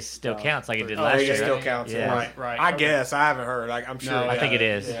then Vegas still counts like it did last Vegas year. still right? counts. Yeah. Right. I Okay. guess. I haven't heard. I'm sure. No, I think it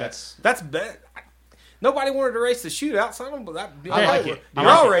is. Yeah. That's Nobody wanted to race the shootout, so I don't. I like it. You're I like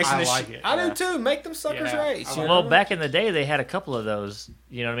all it. racing I the like shoot. it. I Yeah. do too. Make them suckers Yeah. race. you Well, know? back in the day, they had a couple of those.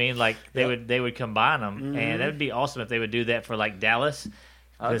 You know what I mean? Like they would combine them, and that would be awesome if they would do that for like Dallas.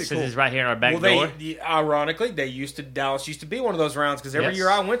 That'd be Since cool. it's right here in our back Well, door. ironically, Dallas used to be one of those rounds because every Yes. year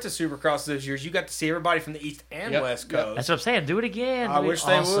I went to Supercross those years, you got to see everybody from the East and Yep. West Yep. Coast. That's what I'm saying. Do it again. I That'd be wish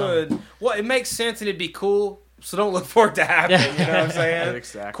awesome. they would. Well, it makes sense and it'd be cool. So don't look for it to happen. You know what I'm saying?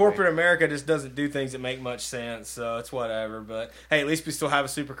 Exactly. Corporate America just doesn't do things that make much sense, so it's whatever. But hey, at least we still have a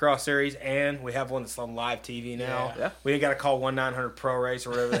Supercross series, and we have one that's on live TV now. Yeah. We ain't got to call 1-900 Pro Race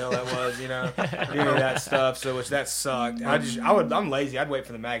or whatever the hell that was. You know, do any of that stuff. So which that sucked. I'm lazy. I'd wait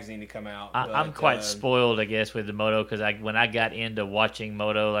for the magazine to come out. I'm but, quite spoiled, I guess, with the moto because when I got into watching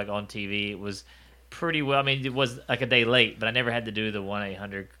moto like on TV, it was pretty well. I mean, it was like a day late, but I never had to do the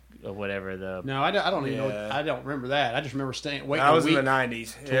 1-800 or whatever. No, I don't even know. Yeah. I don't remember that. I just remember waiting I a was in week the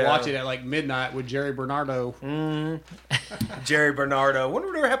 '90s to watch it at like midnight with Jerry Bernardo. Jerry Bernardo.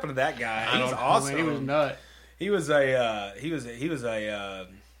 Wonder what happened to that guy. He was awesome. He was nut. He was a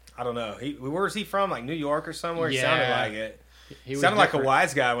I don't know. Where was he from? Like New York or somewhere? He sounded Yeah. like it. He was Sounded like a different.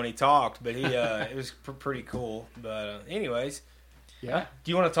 wise guy when he talked, but he it was pretty cool. But anyways, Yeah.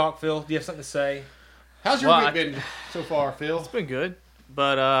 do you want to talk, Phil? Do you have something to say? How's your Well, week been so far, Phil? It's been good,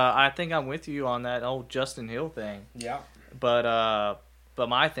 but I think I'm with you on that old Justin Hill thing. Yeah. But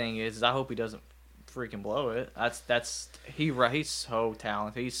my thing is I hope he doesn't freaking blow it. He's so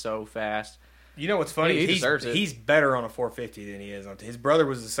talented. He's so fast. You know what's funny? He deserves it. He's better on a 450 than he is on. His brother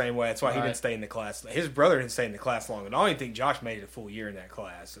was the same way. That's why he Right. didn't stay in the class. His brother didn't stay in the class long. And I don't even think Josh made it a full year in that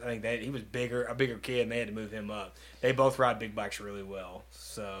class. I think he was a bigger kid, and they had to move him up. They both ride big bikes really well.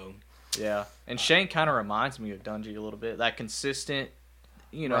 So Yeah, and Shane kind of reminds me of Dungey a little bit. That consistent,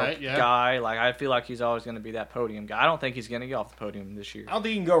 Right, yeah. guy. Like I feel like he's always going to be that podium guy. I don't think he's going to get off the podium this year. I don't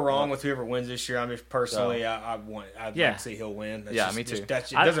think you can go wrong with whoever wins this year. I mean, personally, I'd Yeah. like to see he'll win. That's Yeah, just, me too. It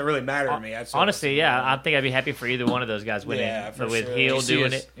doesn't really matter to me. That's Honestly, yeah, I think I'd be happy for either one of those guys winning. Yeah, for but with sure. Hill Did you see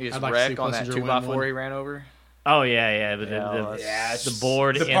doing his, it. his I'd like to see wreck on that Plessinger 2x4 win one. he ran over? Oh yeah. But Yeah, the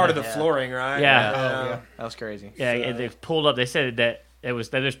board. the in part of the- the flooring, right? Yeah. Oh, yeah. That was crazy. Yeah, they pulled up. They said that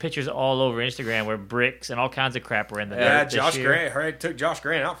there's pictures all over Instagram where bricks and all kinds of crap were in the Yeah, dirt Josh this year. Grant took Josh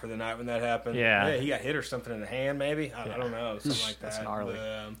Grant out for the night when that happened. Yeah. He got hit or something in the hand, maybe. I don't know, something like that. That's gnarly.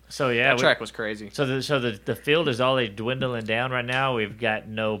 But, So yeah, That track was crazy. So the field is all dwindling down right now. We've got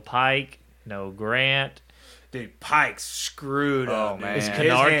no Pike, no Grant. dude, Pike's screwed Oh, up. dude. man. Is His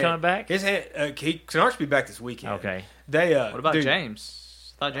Kennard coming back? His hand, Kennard should be back this weekend. Okay. They What about dude, James?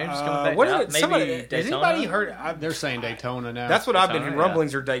 I thought James was coming back. What now. is it? Somebody, has Daytona? anybody heard? They're saying Daytona now. That's what I've been Daytona, hearing. yeah.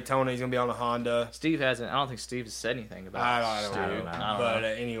 Rumblings are Daytona. He's gonna be on a Honda. Steve hasn't. I don't think Steve has said anything about. I don't Steve. know. But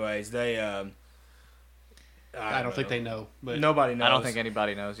anyways, they. I don't think they know. But Nobody knows. I don't think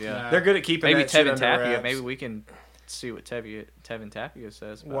anybody knows. Yeah, Nah. they're good at keeping maybe that shit Tevin under Tapia. wraps. Maybe we can see what Tevin Tapia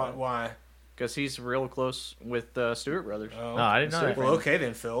says. Why? Because he's real close with Stewart brothers. Oh, No, I didn't know that. Well, okay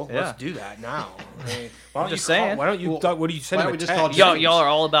then, Phil. Yeah. Let's do that now. I mean, why don't just you call- saying. Why don't you? Well, what do you send why him don't a we just text? call Y'all, James. y'all are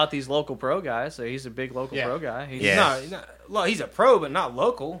all about these local pro guys, so he's a big local Yeah. pro guy. He's, Yeah. Well, he's a pro, but not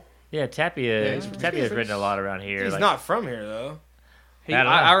local. Yeah, Tapia. he's- Tapia's ridden a lot around here. He's like- not from here though. He, I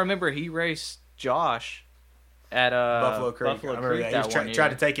don't know. I remember he raced Josh at Buffalo Creek. I remember Creek that. He one tried year.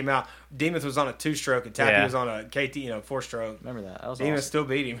 to take him out. Demuth was on a 2-stroke, and Tapia Yeah. was on a KT, 4-stroke. Remember that? That was Demuth awesome. still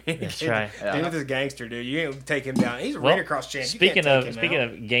beat him. That's right. Yeah. Demuth is a gangster, dude. You ain't take him down. He's a Well, Rallycross champ. Speaking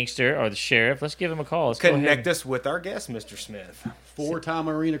of gangster or the sheriff, let's give him a call. Let's go Connect ahead. us with our guest, Mr. Smith. 4-time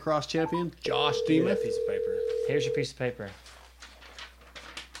Arena Cross champion Josh Give me Demuth. that piece of paper. Here's your piece of paper.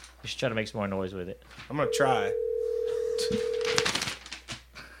 You should try to make some more noise with it. I'm gonna try.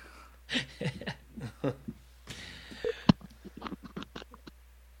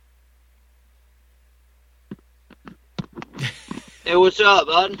 Hey, what's up,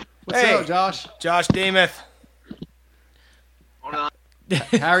 bud? What's Hey. up, Josh? Josh Demuth. Hold on.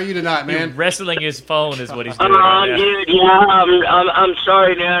 How are you tonight, man? Wrestling his phone is what he's doing right now. Dude, yeah, I'm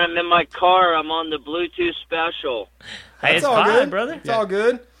sorry, man. I'm in my car. I'm on the Bluetooth special. Hey, it's all fine, good, brother. It's all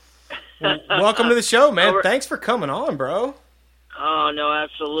good. Well, welcome to the show, man. Over- Thanks for coming on, bro. Oh no,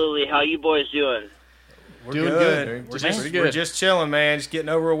 absolutely. How you boys doing? We're Doing good. We're Pretty just, good. we're just chilling, man. Just getting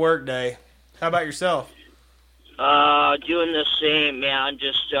over a work day. How about yourself? Doing the same, man.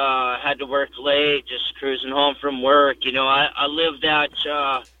 Just had to work late. Just cruising home from work. You know, I live that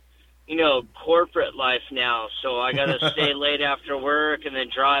corporate life now, so I gotta stay late after work and then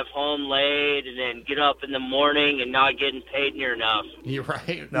drive home late and then get up in the morning and not getting paid near enough. You're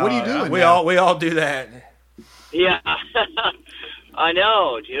right. What are you doing? We now? all do that. Yeah, I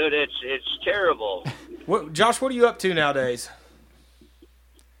know, dude. It's terrible. Josh, what are you up to nowadays?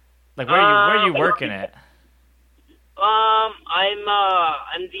 Like, where are you working at?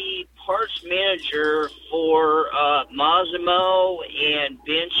 I'm the parts manager for Massimo and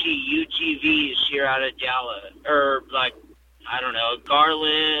Benchy UTVs here out of Dallas, or like I don't know,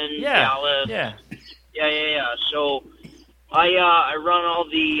 Garland, Yeah, Dallas. yeah. Yeah. So I run all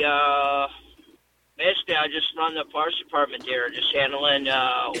the. Basically, I just run the parts department there, just handling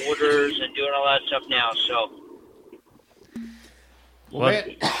orders and doing all that stuff now. So. Well,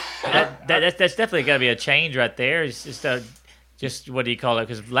 man, that's definitely got to be a change right there. It's just what do you call it?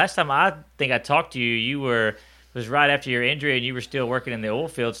 Because last time I think I talked to you, you was right after your injury, and you were still working in the oil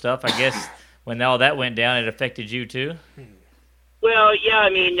field stuff. I guess when all that went down, it affected you too. Well, yeah, I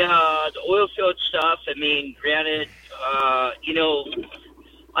mean, the oil field stuff, I mean, granted,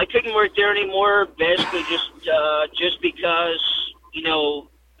 I couldn't work there anymore, basically just because,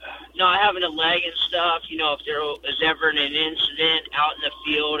 not having a leg and stuff, if there was ever an incident out in the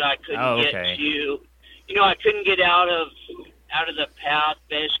field, I couldn't get to, I couldn't get out of the path,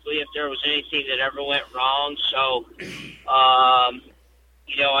 basically, if there was anything that ever went wrong. So,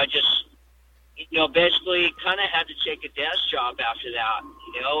 I just, basically kind of had to take a desk job after that,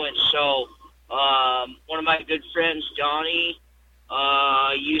 and so one of my good friends, Donnie,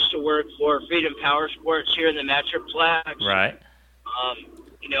 used to work for Freedom Power Sports here in the Metroplex. Right.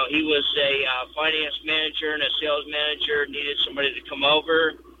 He was a finance manager and a sales manager, needed somebody to come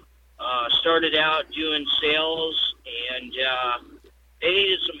over. Started out doing sales, and they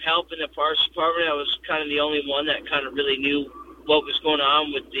needed some help in the parts department. I was kind of the only one that kind of really knew what was going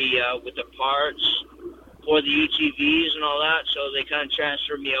on with the parts for the UTVs and all that. So they kind of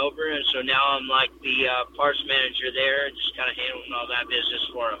transferred me over, and so now I'm like the parts manager there, and just kind of handling all that business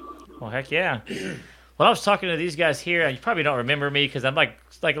for them. Well, heck yeah. Well, I was talking to these guys here. You probably don't remember me because I'm like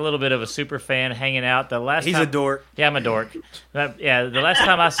a little bit of a super fan hanging out. He's a dork. Yeah, I'm a dork. But, yeah, the last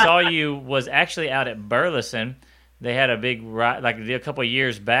time I saw you was actually out at Burleson. They had a big ride, like a couple of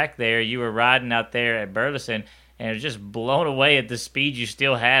years back there. You were riding out there at Burleson, and it was just blown away at the speed you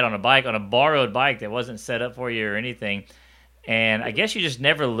still had on a bike, on a borrowed bike that wasn't set up for you or anything. And I guess you just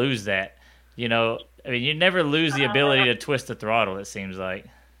never lose that. You know, I mean, you never lose the ability to twist the throttle, it seems like.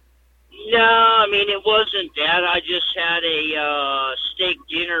 No, I mean, it wasn't that. I just had a steak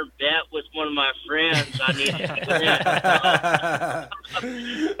dinner bet with one of my friends. I needed to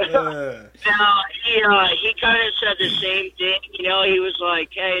win. He kind of said the same thing. You know, he was like,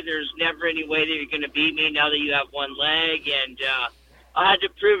 hey, there's never any way that you're going to beat me now that you have one leg. And I had to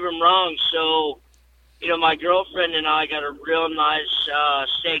prove him wrong. So, you know, my girlfriend and I got a real nice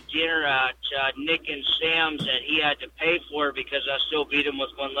steak dinner at Nick and Sam's that he had to pay for because I still beat him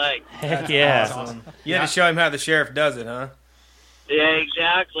with one leg. Heck yeah. Awesome. You had to show him how the sheriff does it, huh? Yeah,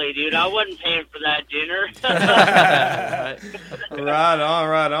 exactly, dude. I wasn't paying for that dinner. Right on,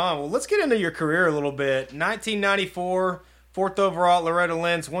 right on. Well, let's get into your career a little bit. 1994, 4th overall at Loretta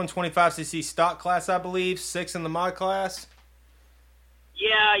Lynn's 125cc stock class, I believe, 6th in the mod class.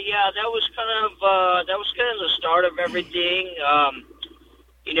 Yeah, that was kind of the start of everything.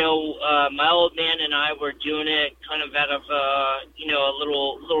 You know, my old man and I were doing it kind of out of a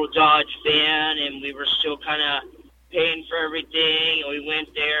little Dodge van, and we were still kind of paying for everything. And we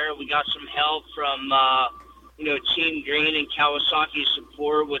went there. We got some help from Team Green and Kawasaki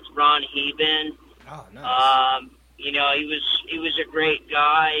support with Ron Heben. Oh, nice. You know, he was a great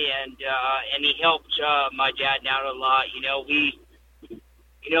guy, and he helped my dad out a lot. You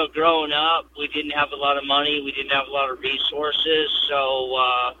know, growing up, we didn't have a lot of money. We didn't have a lot of resources.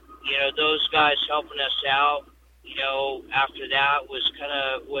 So, those guys helping us out, you know, after that was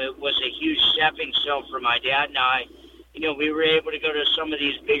a huge stepping stone for my dad and I. You know, we were able to go to some of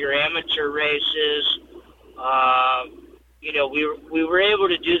these bigger amateur races. We were able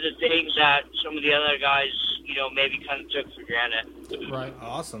to do the things that some of the other guys, you know, maybe kind of took for granted. Right.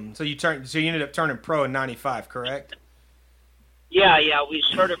 Awesome. So you ended up turning pro in 95, correct? Yeah, we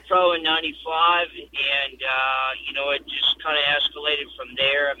started pro in 95, and, it just kind of escalated from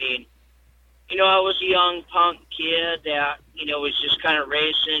there. I mean, you know, I was a young punk kid that, you know, was just kind of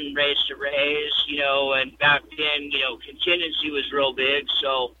racing, race to race, you know, and back then, you know, contingency was real big,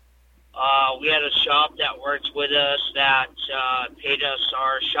 so we had a shop that worked with us that paid us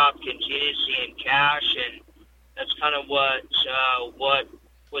our shop contingency in cash, and that's kind of what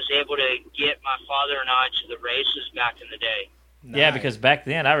was able to get my father and I to the races back in the day. Nice. Yeah, because back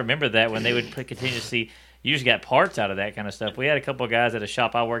then, I remember that when they would put contingency, you just got parts out of that kind of stuff. We had a couple of guys at a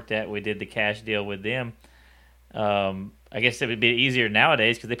shop I worked at. We did the cash deal with them. I guess it would be easier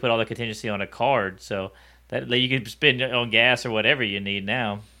nowadays because they put all the contingency on a card, so that you could spend on gas or whatever you need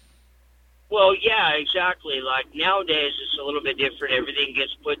now. Well, yeah, exactly. Like nowadays, it's a little bit different. Everything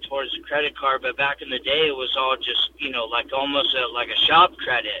gets put towards the credit card, but back in the day, it was all just, you know, like almost like a shop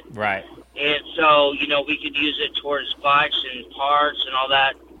credit. Right. And so, you know, we could use it towards bikes and parts and all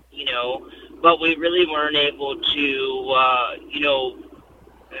that, you know, but we really weren't able to,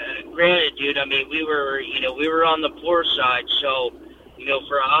 granted, dude, I mean, we were on the poor side. So, you know,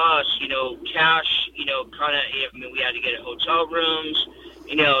 for us, you know, cash, you know, we had to get hotel rooms.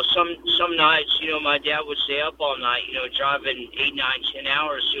 You know, some nights, you know, my dad would stay up all night, you know, driving 8, 9, 10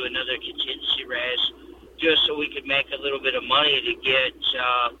 hours to another contingency race just so we could make a little bit of money to get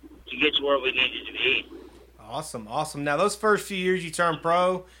to where we needed to be. Awesome. Now, those first few years you turned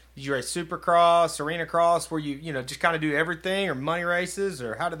pro, did you race Supercross, Arena Cross, where you just kind of do everything, or money races,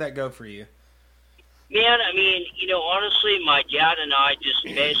 or how did that go for you? Man, I mean, you know, honestly, my dad and I just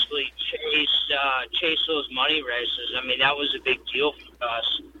basically chased those money races. I mean, that was a big deal for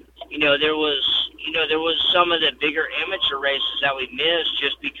us. You know, there was some of the bigger amateur races that we missed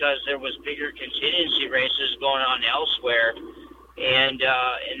just because there was bigger contingency races going on elsewhere, and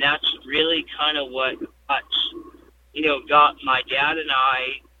that's really kind of what got my dad and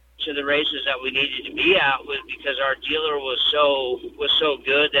I to the races that we needed to be at, was because our dealer was so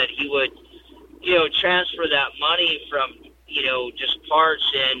good that he would, you know, transfer that money from, you know, just parts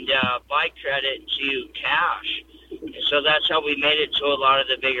and bike credit to cash. And so that's how we made it to a lot of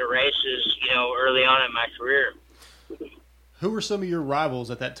the bigger races, you know, early on in my career. Who were some of your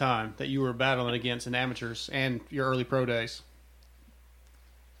rivals at that time that you were battling against in amateurs and your early pro days?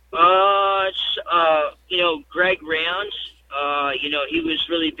 Greg Round, he was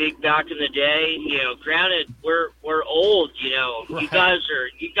really big back in the day. Granted, we're old. Right.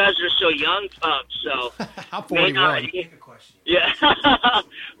 You guys are so young, pups. So I'm 41. yeah.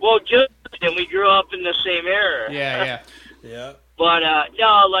 Well, good. And we grew up in the same era. Yeah. But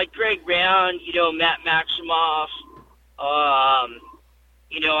no, like Greg Brown, Matt Maximoff.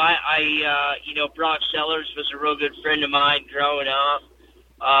 Brock Sellers was a real good friend of mine growing up.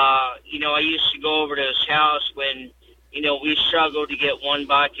 I used to go over to his house when, we struggled to get one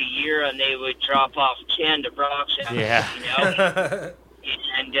bike a year, and they would drop off 10 to Brock's house. Yeah.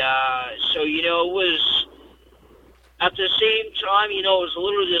 And so, it was, at the same time, it was a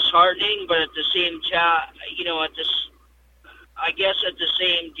little disheartening, but at the same time, I guess at the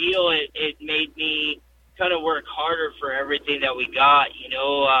same deal, it made me kind of work harder for everything that we got.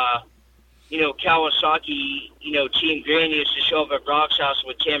 Kawasaki, Team Green used to show up at Brock's house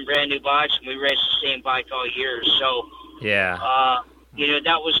with 10 brand new bikes, and we raced the same bike all year. So, yeah,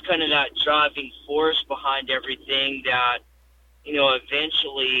 that was kind of that driving force behind everything that,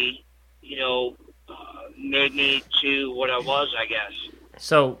 eventually, made me to what I was, I guess.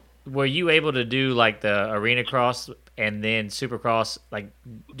 So, were you able to do like the arena cross and then supercross, like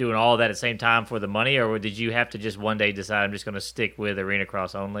doing all that at the same time for the money, or did you have to just one day decide I'm just going to stick with arena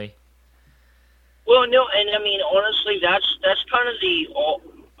cross only? Well, no, and I mean honestly, that's kind of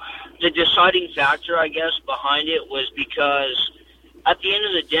the deciding factor, I guess, behind it was because at the end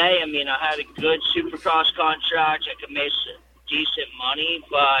of the day, I mean, I had a good supercross contract, I could make some decent money,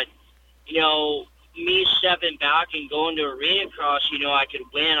 but me stepping back and going to arena cross, I could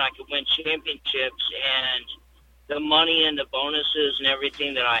win championships, and the money and the bonuses and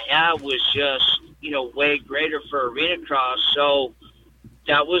everything that I had was just, way greater for arena cross. So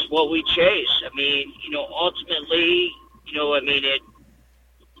that was what we chased. I mean, ultimately,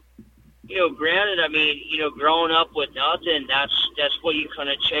 granted, I mean, growing up with nothing, that's what you kind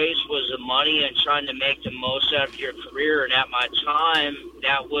of chase was the money and trying to make the most out of your career. And at my time,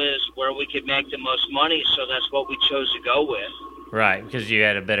 that was where we could make the most money. So that's what we chose to go with. Right, because you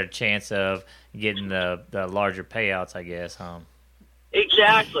had a better chance of getting the larger payouts, I guess, huh?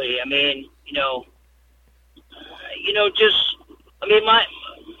 Exactly. I mean,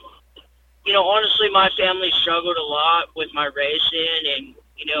 honestly, my family struggled a lot with my racing, and,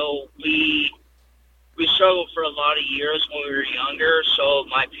 we struggled for a lot of years when we were younger, so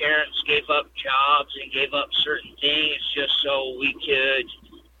my parents gave up jobs and gave up certain things just so we could,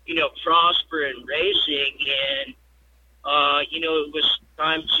 prosper in racing, and, it was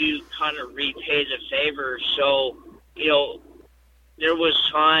time to kind of repay the favor. So, there was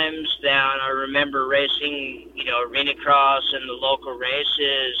times that I remember racing, arena cross and the local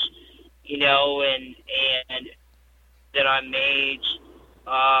races, and that I made,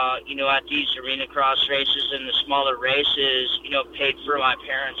 at these arena cross races and the smaller races, paid for my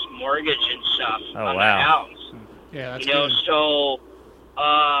parents' mortgage and stuff on wow. the house. Yeah, that's good.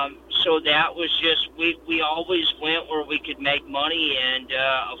 So that was just, we always went where we could make money and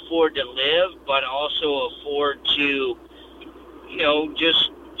afford to live, but also afford to,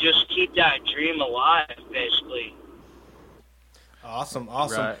 just keep that dream alive, basically. Awesome.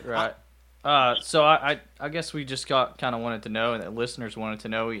 Right. So I guess we just kind of wanted to know, and that listeners wanted to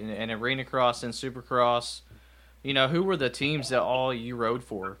know, in arena cross and supercross, who were the teams that all you rode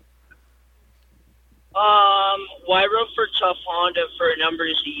for? Well, I rode for Tough Honda for a number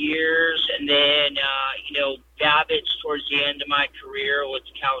of years, and then, Babbitt's towards the end of my career with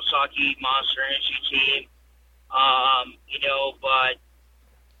the Kawasaki Monster Energy team. But,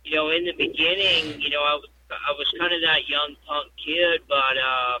 in the beginning, I was kind of that young punk kid, but,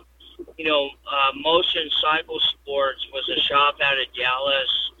 Motion Cycle Sports was a shop out of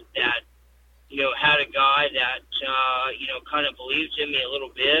Dallas that, had a guy that, kind of believed in me a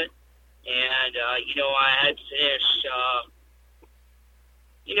little bit. And, I had finished,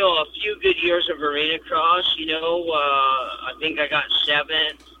 a few good years of arena cross, I think I got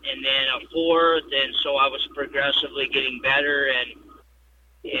 7th and then a 4th. And so I was progressively getting better. And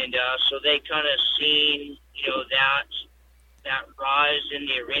so they kind of seen, that rise in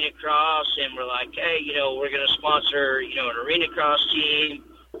the arena cross, and we're like, hey, we're going to sponsor, an arena cross team.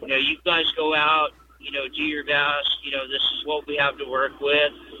 You guys go out, do your best. This is what we have to work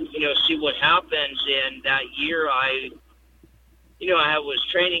with. See what happens. And that year, I was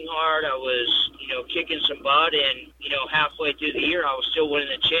training hard. I was, kicking some butt, and halfway through the year, I was still winning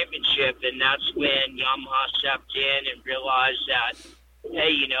the championship. And that's when Yamaha stepped in and realized that,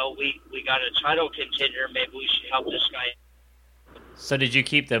 hey, we got a title contender. Maybe we should help this guy. So did you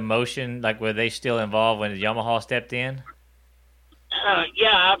keep the Motion, like, were they still involved when Yamaha stepped in?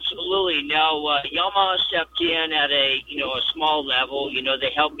 Yeah, absolutely. No, Yamaha stepped in at a small level.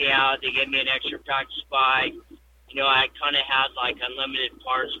 They helped me out. They gave me an extra practice bike. I kind of had like unlimited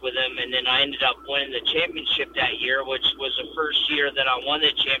parts with them, and then I ended up winning the championship that year, which was the first year that I won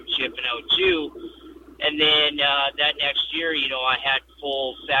the championship in '02. And then that next year, I had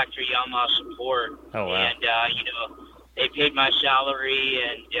full factory Yamaha support. Oh, wow. And they paid my salary,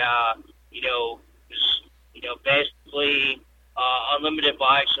 and basically unlimited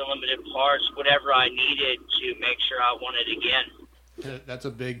bikes, unlimited parts, whatever I needed to make sure I won it again. That's a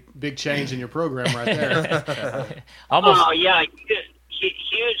big change in your program right there. Almost. Oh yeah,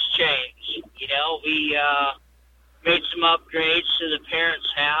 huge change. We made some upgrades to the parents'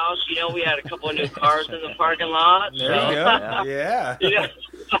 house. We had a couple of new cars in the parking lot. There you go. Yeah.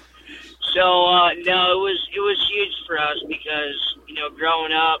 So no, it was huge for us because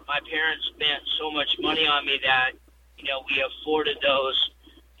growing up, my parents spent so much money on me that we afforded those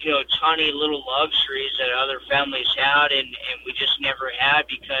tiny little luxuries that other families had, and we just never had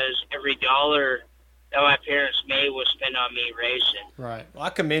because every dollar that my parents made was spent on me racing. Right. Well, I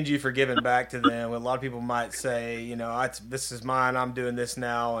commend you for giving back to them. A lot of people might say, this is mine, I'm doing this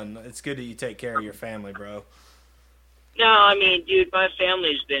now, and it's good that you take care of your family, bro. No, I mean, dude, my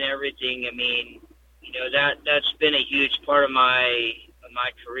family's been everything. I mean, that's been a huge part of my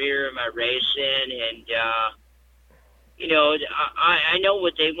career, my racing, and I know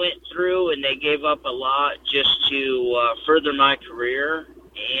what they went through, and they gave up a lot just to further my career,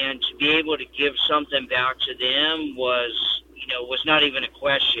 and to be able to give something back to them was not even a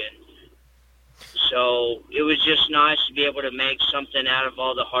question. So it was just nice to be able to make something out of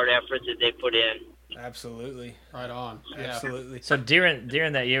all the hard effort that they put in. Absolutely. Right on. Yeah. Absolutely. So during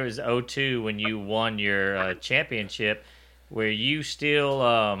that year, it was '02 when you won your championship. Were you still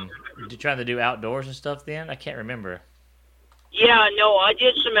trying to do outdoors and stuff then? I can't remember. Yeah, no, I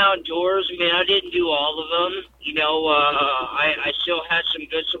did some outdoors. I mean, I didn't do all of them. I still had some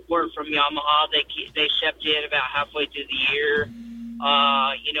good support from Yamaha. They stepped in about halfway through the year.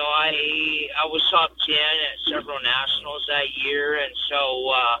 I was top 10 at several nationals that year, and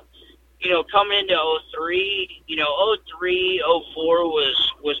so coming into '03, '03, '04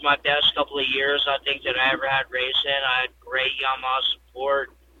 was my best couple of years I think that I ever had racing. I had great Yamaha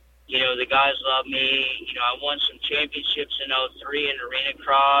support. The guys love me. I won some championships in '03 in Arena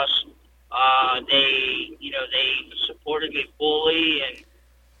Cross. They supported me fully, and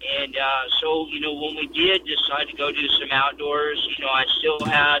so when we did decide to go do some outdoors, I still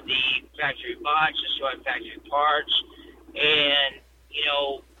had the factory bikes, I still had factory parts, and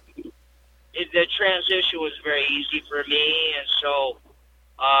the transition was very easy for me, and so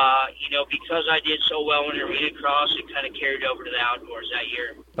because I did so well in Arena Cross, it kind of carried over to the outdoors that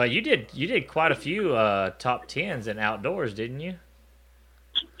year. But you did quite a few top 10s in outdoors, didn't you?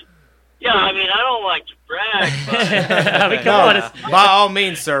 Yeah, I mean, I don't like to brag, but I mean, come on. It's, By all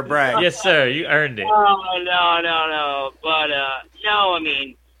means, sir, brag. yes, sir. You earned it. oh, no. But no, I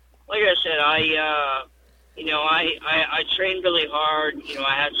mean, like I said, I trained really hard.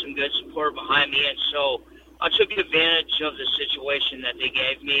 I had some good support behind me, and so I took advantage of the situation that they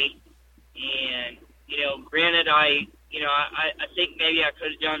gave me. And granted, I think maybe I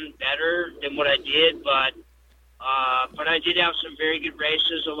could have done better than what I did, but I did have some very good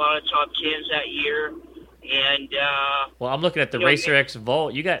races, a lot of top 10s that year. And well, I'm looking at the Racer X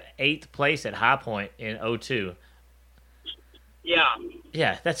Volt. You got 8th place at High Point in '02. Yeah.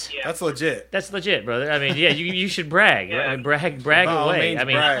 Yeah, that's legit. That's legit, brother. I mean, yeah, you should brag. Yeah. Right? Brag By all away. means, I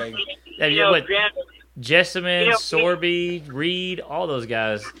mean, brag. what, Granted, Jessamine, Sorby, Reed, all those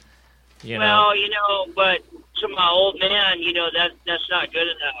guys. Well, but to my old man, that's not good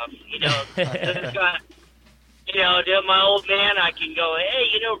enough. To my old man, I can go,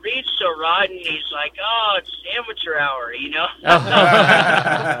 hey, Reed's still riding. He's like, oh, it's amateur hour,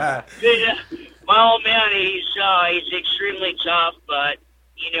 My old man, he's extremely tough, but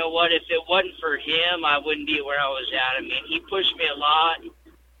you know what? If it wasn't for him, I wouldn't be where I was at. I mean, he pushed me a lot, and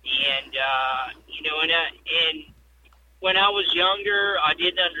and when I was younger, I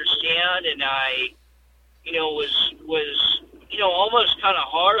didn't understand, and I, was almost kind of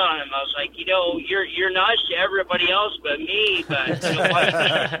hard on him. I was like, you're nice to everybody else but me, but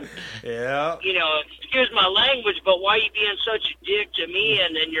Yeah. Excuse my language, but why you being such a dick to me,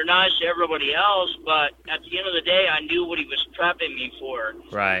 and then you're nice to everybody else? But at the end of the day, I knew what he was prepping me for.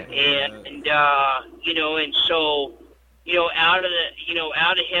 Right. And and so out of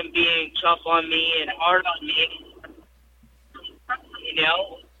him being tough on me and hard on me,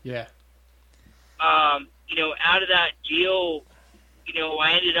 Yeah. out of that deal,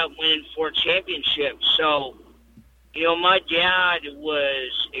 I ended up winning 4 championships. So, my dad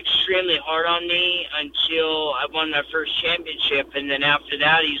was extremely hard on me until I won my first championship, and then after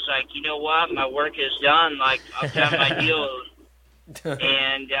that, he's like, you know what, my work is done. Like, I've done my deal,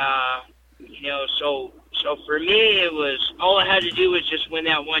 and so for me, it was all I had to do was just win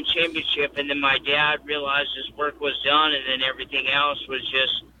that one championship, and then my dad realized his work was done, and then everything else was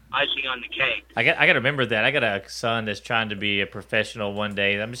just icing on the cake. I got to remember that. I got a son that's trying to be a professional one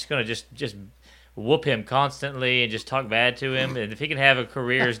day. I'm just gonna just whoop him constantly and just talk bad to him. And if he can have a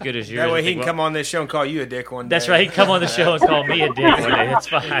career as good as yours, That way he can come on this show and call you a dick one day. That's right. He can come on the show and call me a dick one day. That's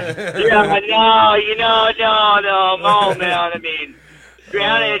fine. Yeah, no, oh man. I mean,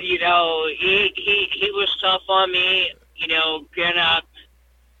 granted, he was tough on me. Granted,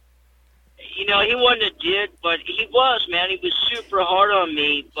 he wasn't a dick, but he was, man. He was super hard on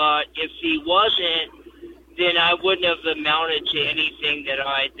me. But if he wasn't, then I wouldn't have amounted to anything that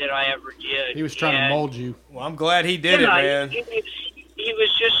I ever did. He was trying to mold you. Well, I'm glad he did it, man. He was,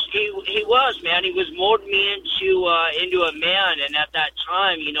 man. He was molding me into a man, and at that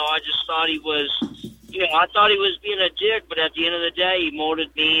time, I just thought he was, I thought he was being a dick, but at the end of the day, he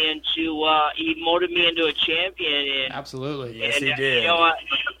molded me into a champion. And, absolutely, yes, he did.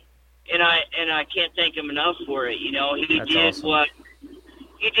 And I can't thank him enough for it. He That's did awesome.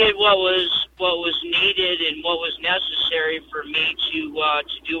 He did what was needed and what was necessary for me to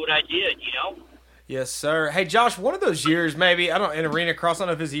do what I did. Yes, sir. Hey, Josh, one of those years, maybe in Arena Cross, I don't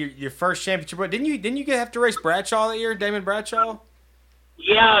know if it's your first championship, but didn't you have to race Bradshaw that year, Damon Bradshaw?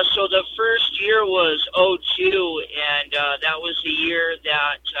 Yeah. So the first year was 2002, and that was the year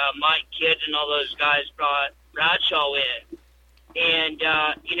that Mike Kidd and all those guys brought Bradshaw in. And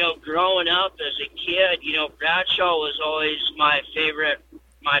growing up as a kid, Bradshaw was always my favorite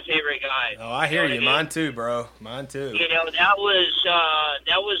guy. Oh, I hear you. Mine too, bro. Mine too. That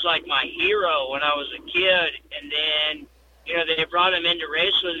was like my hero when I was a kid, and then they brought him in to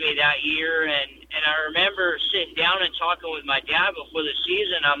race with me that year, and I remember sitting down and talking with my dad before the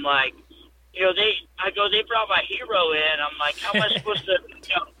season. I'm like, they brought my hero in. I'm like, how am I supposed to,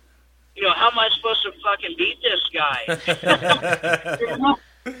 how am I supposed to fucking beat this guy?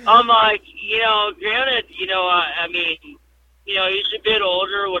 I'm like, granted, I mean, he's a bit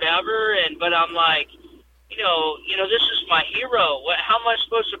older or whatever, but I'm like, this is my hero. How am I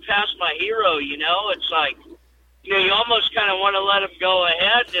supposed to pass my hero? It's like, you almost kind of want to let him go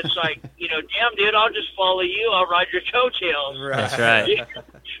ahead. And it's like, damn, dude, I'll just follow you. I'll ride your coattails. Right. That's right.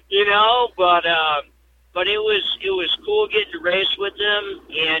 But it was cool getting to race with them,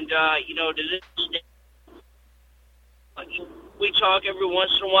 and to this day, we talk every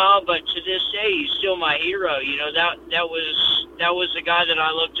once in a while, but to this day, he's still my hero. That was the guy that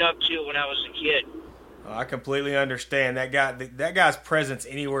I looked up to when I was a kid. Oh, I completely understand that guy. That guy's presence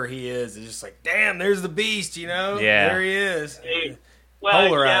anywhere he is just like, damn, there's the beast. Yeah. There he is. Well,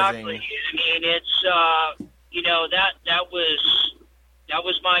 Polarizing. exactly. I mean, it's that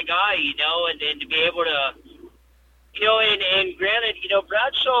was my guy, and then to be able to, and granted,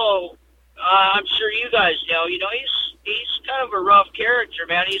 Bradshaw, I'm sure you guys know, he's kind of a rough character,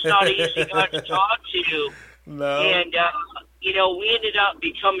 man. He's not an easy guy to talk to. No. And, we ended up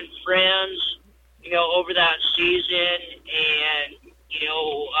becoming friends, over that season. And,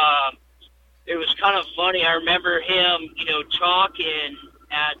 it was kind of funny. I remember him, talking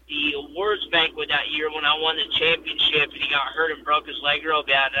at the awards banquet that year when I won the championship, and he got hurt and broke his leg real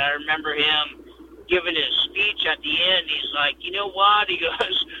bad. And I remember him giving his speech at the end. He's like, you know what? He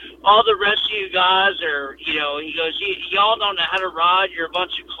goes, all the rest of you guys are, he goes, y'all don't know how to ride. You're a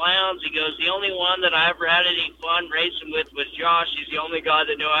bunch of clowns. He goes, the only one that I ever had any fun racing with was Josh. He's the only guy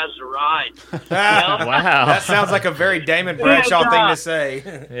that knows how to ride. Wow. That sounds like a very Damon Bradshaw thing to say.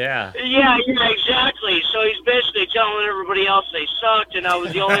 Yeah. Yeah, exactly. So he's basically telling everybody else they sucked, and I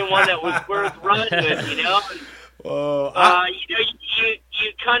was the only one that was worth running with, Well, you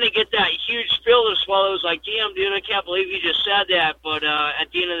kind of get that huge spill to swallow. It was like, damn, dude, I can't believe you just said that. But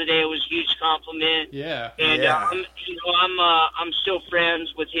at the end of the day, it was a huge compliment. Yeah. And Yeah. I'm still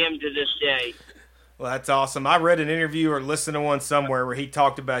friends with him to this day. Well, that's awesome. I read an interview or listened to one somewhere where he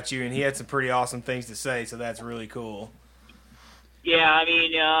talked about you, and he had some pretty awesome things to say. So that's really cool. Yeah, I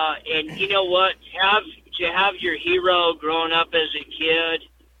mean, and you know what? To have your hero growing up as a kid,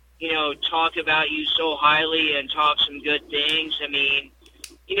 talk about you so highly and talk some good things. I mean,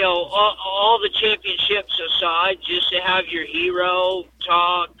 all the championships aside, just to have your hero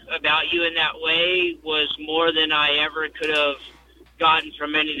talk about you in that way was more than I ever could have gotten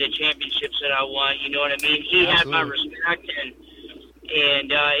from any of the championships that I won. You know what I mean? He had my respect,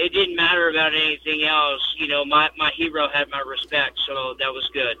 And it didn't matter about anything else. You know, my hero had my respect, so that was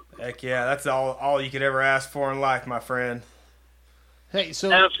good. Heck yeah, that's all you could ever ask for in life, my friend. Hey,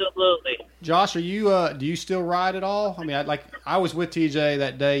 so Absolutely. Josh, are you do you still ride at all? I mean, I was with TJ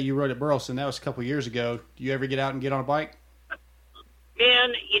that day you rode at Burleson. That was a couple years ago. Do you ever get out and get on a bike?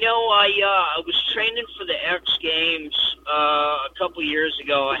 Man, you know, I was training for the X Games a couple years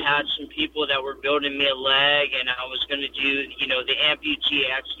ago. I had some people that were building me a leg, and I was going to do, you know, the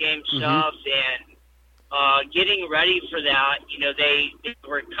amputee X Games stuff. And getting ready for that, you know, they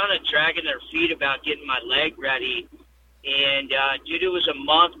were kind of dragging their feet about getting my leg ready. And, dude, it was a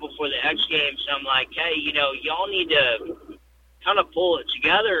month before the X Games. And I'm like, hey, you know, y'all need to kind of pull it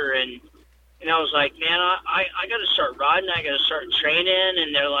together. And I was like, man, I got to start riding. I got to start training.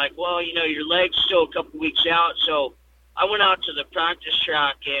 And they're like, well, you know, your leg's still a couple weeks out. So I went out to the practice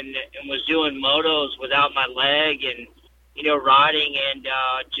track and was doing motos without my leg and, you know, riding and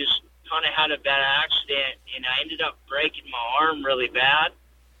just kind of had a bad accident. And I ended up breaking my arm really bad.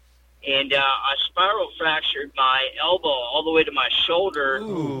 And I spiral fractured my elbow all the way to my shoulder.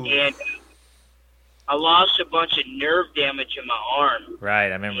 Ooh. And I lost a bunch of nerve damage in my arm. Right,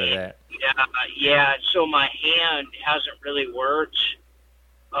 I remember that. Yeah. So my hand hasn't really worked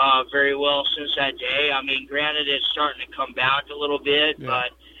very well since that day. I mean, granted, it's starting to come back a little bit, but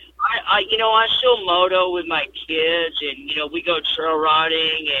I you know, I still moto with my kids, and you know, we go trail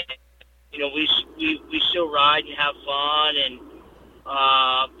riding, and you know, we still ride and have fun, and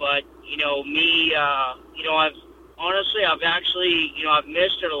but you know, me, you know, I've actually, you know, I've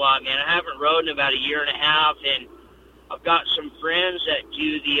missed it a lot, man. I haven't rode in about a year and a half, and I've got some friends that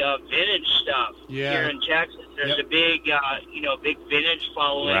do the vintage stuff here in Texas. There's a big, you know, big vintage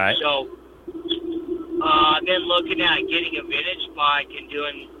following. Right. So I've been looking at getting a vintage bike and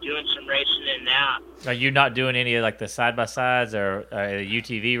doing some racing in that. Are you not doing any of like the side by sides or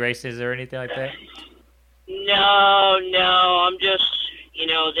UTV races or anything like that? No. I'm just, you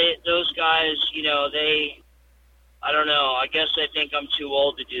know, those guys, you know, I don't know. I guess they think I'm too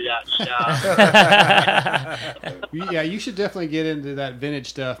old to do that stuff. Yeah, you should definitely get into that vintage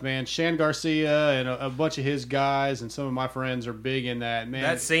stuff, man. Shan Garcia and a bunch of his guys and some of my friends are big in that, man.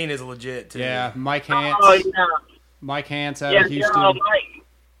 That scene is legit, too. Yeah, Mike Hance. Oh, yeah. Mike Hance out of Houston. No,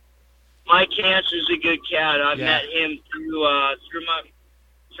 Mike Hance is a good cat. I've met him through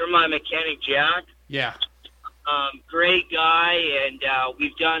my mechanic Jack. Yeah. Great guy, and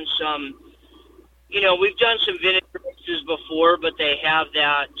we've done some vintage races before, but they have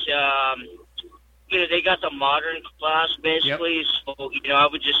that, you know, they got the modern class basically. Yep. So, you know, I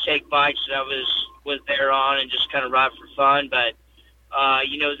would just take bikes that I was there on and just kind of ride for fun. But,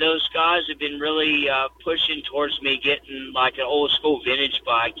 you know, those guys have been really pushing towards me getting like an old school vintage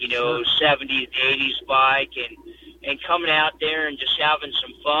bike, you know, 70s, 80s bike, and coming out there and just having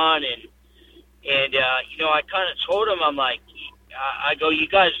some fun. And you know, I kind of told them, I'm like, I go, you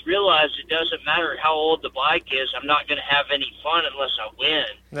guys realize it doesn't matter how old the bike is. I'm not going to have any fun unless I win.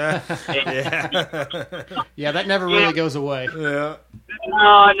 Yeah, that never really goes away. Yeah.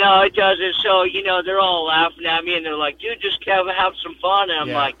 No, it doesn't. So, you know, they're all laughing at me, and they're like, dude, just have some fun. And I'm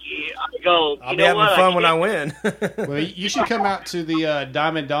like, I go, I'll be having fun when I win. Well, you should come out to the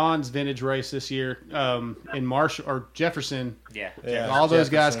Diamond Dons vintage race this year in Marshall or Jefferson. Yeah. All those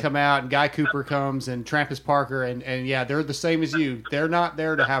guys come out, and Guy Cooper comes, and Trampus Parker, and yeah, they're the same as you. They're not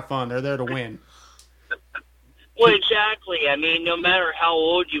there to have fun. They're there to win. Well, exactly. I mean, no matter how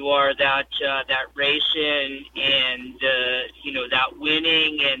old you are, that racing and you know, that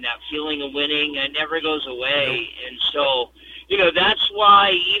winning and that feeling of winning, it never goes away. And so, you know, that's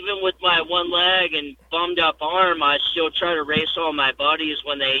why even with my one leg and bummed up arm, I still try to race all my buddies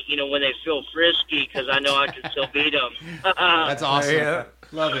when they feel frisky, because I know I can still beat them. That's awesome. Yeah.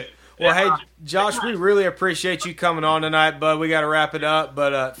 Love it. Well, hey, Josh, we really appreciate you coming on tonight, bud. We got to wrap it up,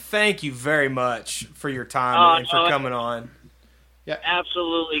 but thank you very much for your time and for coming on. Yeah,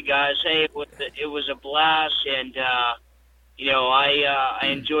 absolutely, guys. Hey, it was a blast, and you know, I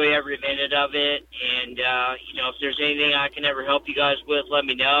enjoy every minute of it. And you know, if there's anything I can ever help you guys with, let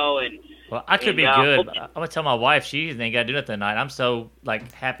me know. And well, I could be good. I'm gonna tell my wife she ain't got to do nothing tonight. I'm so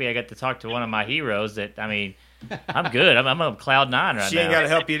happy I got to talk to one of my heroes that I'm good. I'm on cloud 9 right now. She ain't got to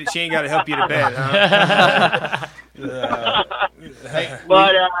help you. She ain't got to help you to bed, huh?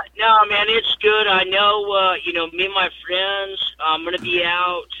 But no, man, it's good. I know, you know, me and my friends. I'm gonna be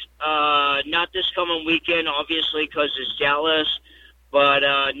out. Not this coming weekend, obviously, because it's Dallas. But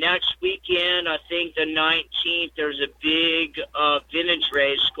next weekend, I think the 19th, there's a big vintage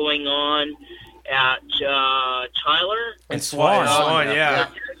race going on at Tyler and Swan. Yeah.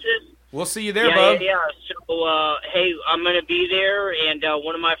 We'll see you there, bub. Yeah. hey, I'm going to be there, and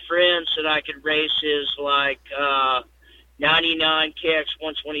one of my friends said I could race his, 99 KX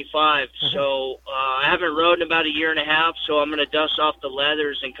 125. So I haven't rode in about a year and a half, so I'm going to dust off the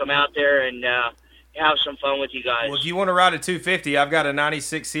leathers and come out there and have some fun with you guys. Well, if you want to ride a 250, I've got a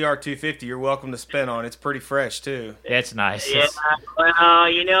 96 CR 250 you're welcome to spin on. It's pretty fresh, too. That's nice. Yeah,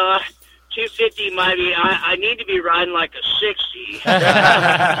 250 might be. I need to be riding like a 60.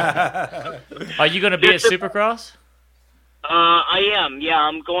 Are you going to be at Supercross? I am. Yeah,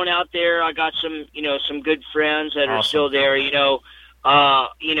 I'm going out there. I got some good friends that are still there.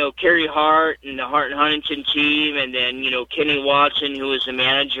 Kerry Hart and the Hart and Huntington team, and then Kenny Watson, who was the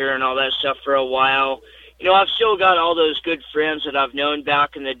manager and all that stuff for a while. I've still got all those good friends that I've known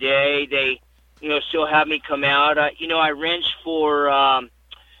back in the day. They, still have me come out. I wrenched for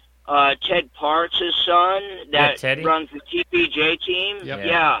Ted Parks' son that runs the TPJ team. Yep.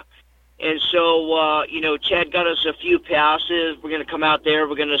 Yeah. And so, Ted got us a few passes. We're going to come out there.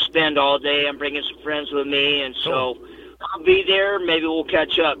 We're going to spend all day. I'm bringing some friends with me. And so I'll be there. Maybe we'll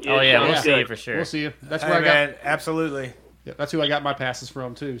catch up. Dude. Oh, yeah. We'll Sounds see good. you for sure. We'll see you. That's Hey, where I got. man, absolutely. Yeah, that's who I got my passes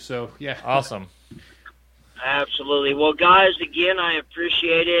from too. So yeah. Awesome. Absolutely. Well, guys, again, I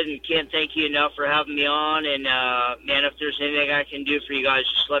appreciate it and can't thank you enough for having me on. And, man, if there's anything I can do for you guys,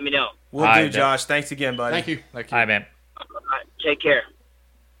 just let me know. We'll All do, right, Josh. Thanks again, buddy. Thank you. All right, man. All right, take care.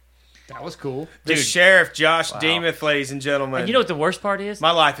 That was cool. The Dude. Sheriff, Josh Demuth, ladies and gentlemen. And you know what the worst part is?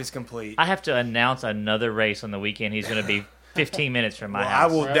 My life is complete. I have to announce another race on the weekend. He's going to be 15 minutes from my I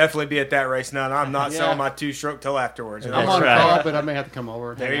house. will definitely be at that race now, and I'm not Yeah. selling my 2-stroke till afterwards. I'm That's on right. a call, but I may have to come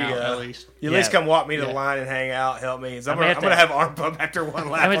over. There hang you out go. At least. You at least Yeah. come walk me to the Yeah. line and hang out, help me. 'Cause I'm I may gonna have have arm pump after one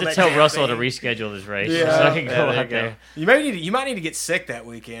lap. I'm going on to that tell damn Russell to thing. reschedule this race Yeah. so I can Yeah, go there you out go. there. You might need to get sick that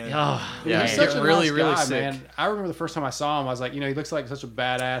weekend. Oh, Yeah, He's he's such getting a really, nice really guy, sick. man. I remember the first time I saw him, I was like, he looks like such a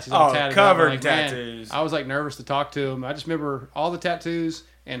badass. He's Oh, all tatted covered up. I'm in like, man, tattoos. I was like nervous to talk to him. I just remember all the tattoos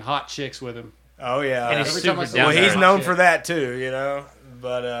and hot chicks with him. Oh yeah. And he's Every time I super see down well, him, he's there. known shit. for that too,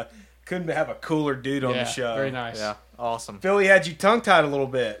 But couldn't have a cooler dude on Yeah, the show. very nice. Yeah, awesome. Philly had you tongue tied a little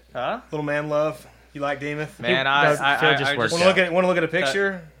bit. Huh? Little man love. You like Demuth? Man, Phil just worked Want to look at a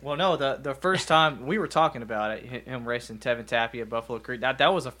picture? Well, no, the first time we were talking about it, him racing Tevin Tappy at Buffalo Creek. That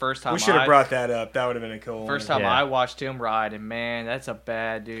was the first time. We should have brought that up. That would have been a cool First one. time Yeah. I watched him ride, and man, that's a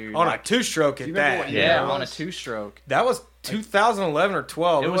bad dude. On a 2-stroke at you remember that. what yeah, year it on a was? 2-stroke. That was 2011 or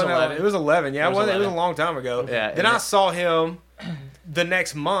 12. It was 11. It was 11. Yeah, It was it was a 11. long time ago. Yeah, Then and I it- saw him the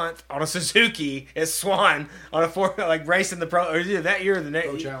next month on a Suzuki at Swan on a racing the pro. Or either that year or the next.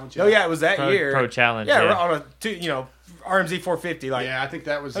 Pro Challenge, Oh yeah. yeah, it was that year. Pro Challenge. Yeah, Yeah. on a RMZ 450. Like Yeah, I think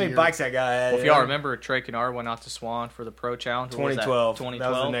that was. how the many year. bikes that guy had? Well, if y'all remember, Trey Kennard went out to Swan for the Pro Challenge. What was that? 2012.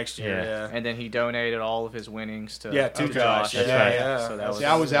 2012. That was the next year. Yeah. Yeah. And then he donated all of his winnings to To Josh. That's yeah, right. yeah. So that was See,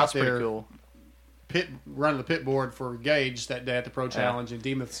 I was out that's pretty there cool. running the pit board for Gage that day at the Pro Challenge, and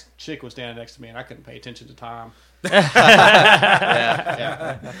Demuth's chick was standing next to me, and I couldn't pay attention to time.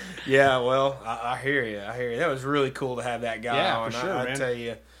 Yeah. Yeah, well, I hear you. That was really cool to have that guy Yeah, on. for sure, I man. tell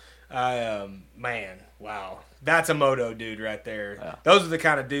you, man, wow, that's a moto dude right there. Yeah. Those are the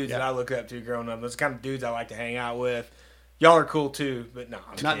kind of dudes that Yeah. I look up to growing up. Those kind of dudes I like to hang out with. Y'all are cool too, but no,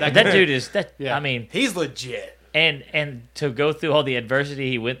 I'm Not kidding. That dude is that. Yeah. I mean, He's legit. and to go through all the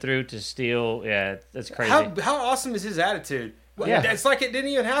adversity he went through to still, yeah, that's crazy. How awesome is his attitude? Yeah. It's like it didn't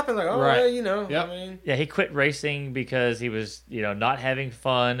even happen. Like, oh, Right. well, you know, Yep. I mean, Yeah, he quit racing because he was, not having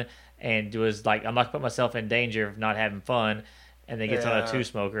fun and was like, I'm not gonna put myself in danger of not having fun. And then gets on Yeah. a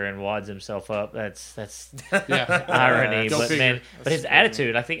 2-smoker and wads himself up. That's Yeah, irony. Go But figure. man, but his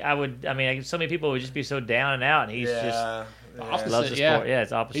attitude, I think so many people would just be so down and out, and he's just yeah. Opposite, loves the yeah. sport. Yeah,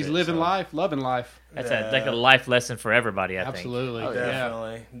 it's opposite. he's living so life, loving life. That's Yeah. like a life lesson for everybody. I think. Absolutely, Oh,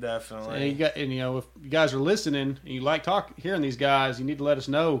 yeah. Definitely. And if you guys are listening and you like hearing these guys, you need to let us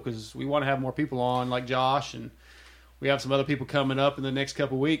know because we want to have more people on, like Josh, and we have some other people coming up in the next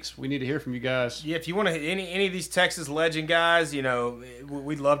couple weeks. We need to hear from you guys. Yeah, if you want to any of these Texas legend guys,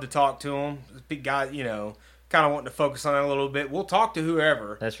 we'd love to talk to them. Big guy, kind of wanting to focus on it a little bit. We'll talk to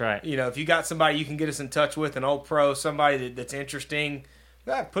whoever. That's right. If you got somebody you can get us in touch with, an old pro, somebody that's interesting,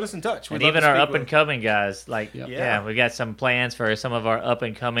 put us in touch. And We'd love even to our speak up with and coming guys, like Yep. yeah, we got some plans for some of our up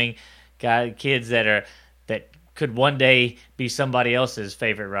and coming kids that could one day be somebody else's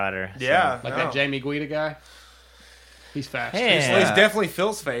favorite rider. So- Yeah, Like no. that Jamie Guida guy. He's fast. Yeah. He's definitely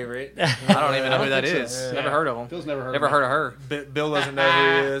Phil's favorite. I don't even know who that think is. so. Never Yeah. heard of him. Phil's never heard. Never of heard him. of her. Bill doesn't know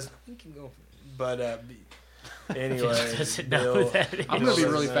who he is. He can go, but anyway, Doesn't know Bill- who that is. I'm gonna be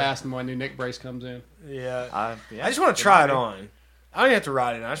Bill really doesn't know. fast when my new neck brace comes in. Yeah, Yeah, I just want to try it on. I don't have to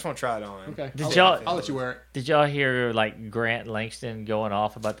ride it. I just want to try it on. Okay. Did y'all- I'll let you wear it. Did y'all hear like Grant Langston going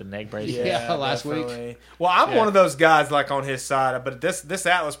off about the neck brace? Yeah, last week. definitely. Well, I'm one of those guys like on his side, but this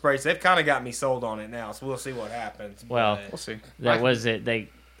Atlas brace, they've kind of got me sold on it now. So we'll see what happens. Well, But- We'll see. That was it.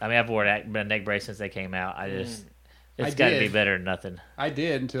 I've worn a neck brace since they came out. It's got to be did. better than nothing. I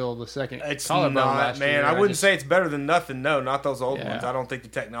did until the second It's collarbone not, last man. year. I wouldn't say it's better than nothing. No, not those old Yeah. ones. I don't think the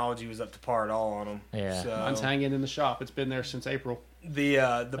technology was up to par at all on them. Yeah. Mine's So hanging in the shop. It's been there since April.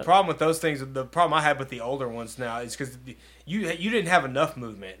 the problem with those things, the problem I have with the older ones now is because you didn't have enough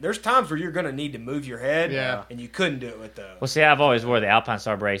movement. There's times where you're going to need to move your head, Yeah. and you couldn't do it with those. Well, see, I've always wore the Alpine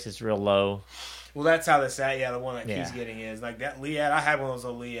Star brace. It's real low. Well, that's how this the one that keeps Yeah. getting is like that Leat. I had one of those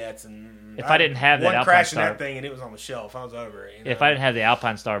old Leats, and If I didn't have that one Alpine crash in Star- that thing, and it was on the shelf. I was over it. If I didn't have the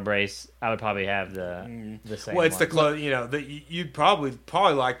Alpine Star brace, I would probably have the same. well, it's the one. close. You'd probably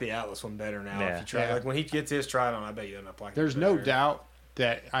like the Atlas one better now Yeah. if you try. Yeah. Like when he gets his tried on, I bet you end up liking. There's it no better. doubt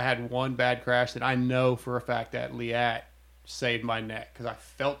that I had one bad crash that I know for a fact that Leat saved my neck because I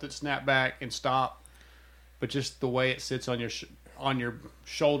felt it snap back and stop, but just the way it sits on your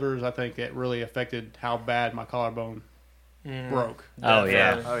shoulders, I think it really affected how bad my collarbone broke. Oh,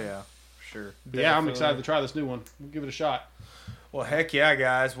 yeah. Definitely. Oh yeah, sure. But yeah, I'm Definitely. excited to try this new one. We'll give it a shot. Well, heck yeah,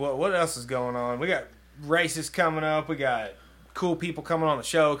 guys. What else is going on? We got races coming up. We got cool people coming on the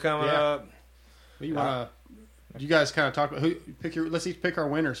show coming Yeah. up. What you wanna? You guys kind of talk about let's each pick our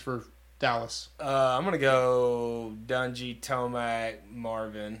winners for Dallas. I'm gonna go Dungy, Tomac,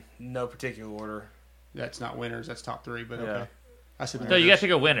 Marvin. No particular order. That's not winners. That's top three. But Yeah. okay. I said No, you got to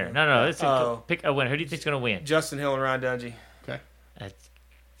pick a winner. No. Oh. Pick a winner. Who do you think's going to win? Justin Hill and Ryan Dungy. That's,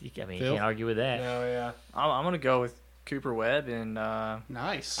 you Phil? can't argue with that. No, yeah. I'm gonna go with Cooper Webb and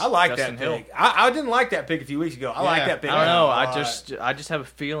nice. I like Justin that Hill. pick. I didn't like that pick a few weeks ago. I like Yeah. that pick. I don't know. a lot. I just have a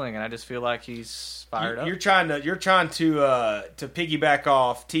feeling, and I just feel like he's fired up. You're trying to piggyback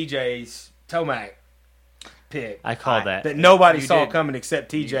off TJ's Tomac pick. I called that. That nobody You saw did. coming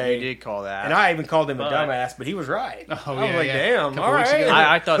except You TJ. did call that. And I even called him a But- dumbass, but he was right. Oh, I was yeah, like, yeah. damn, Couple all weeks right. ago.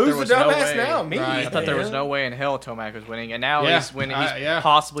 I thought Who's there was the no dumbass way. now? Me. Right. I thought there was man. no way in hell Tomac was winning, and now Yeah. he's winning. He's Yeah.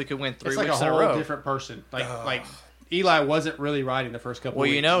 possibly could win 3 It's like weeks a in a whole row. different person. Like Eli wasn't really riding the first couple. Well,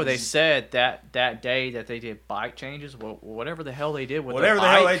 weeks. you know, they said that day that they did bike changes. Well, whatever the hell they did with Whatever the the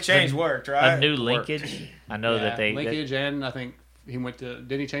hell they bike, changed worked, right? A new linkage. I know that they. linkage, and I think he went to.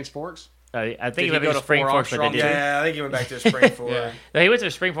 Did he change forks? I think Did he he went go to to Spring Four Forks, but they Armstrong? did. Yeah, I think he went back to spring for Yeah. No, he went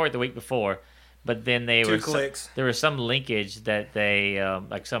to Spring Fork the week before, but then they Two were clicks. there was some linkage that they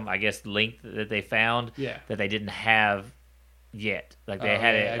like some I guess link that they found Yeah. that they didn't have yet. Like they Oh,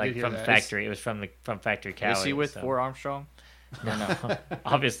 had yeah, I it like did hear from that. factory. It was from factory Cali. is he with so- Four Armstrong? No,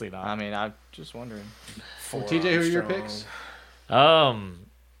 obviously not. I mean, I'm just wondering. Well, TJ, who are your Armstrong. picks?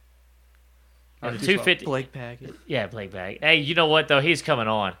 And the too 250. Blake Baggett. Yeah, Blake Bag. Hey, you know what though? He's coming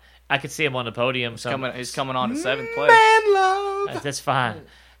on. I could see him on the podium. He's coming on to 7th place. Man love. That's fine.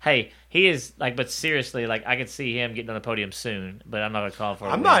 Hey, he is like, but seriously, like I could see him getting on the podium soon. But I'm not gonna call for.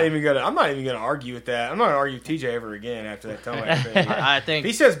 I'm not even gonna argue with that. I'm not gonna argue with TJ ever again after that Tomac pick. I think If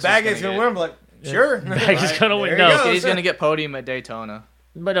he says he's Baggett's gonna gonna win, I'm like, sure. Baggett's gonna win. There he No, goes. he's going to get podium at Daytona.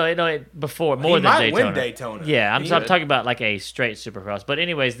 But no, before more He than might Daytona. win Daytona. Yeah, I'm He talking could. about like a straight Supercross. But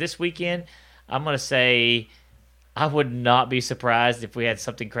anyways, this weekend, I'm gonna say I would not be surprised if we had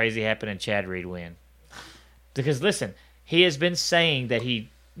something crazy happen and Chad Reed win. Because listen, he has been saying that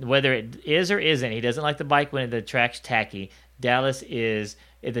whether it is or isn't, he doesn't like the bike when the track's tacky. Dallas is.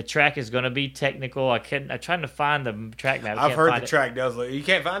 The track is going to be technical. I'm trying to find the track map. I I've can't heard find the it. track does look. You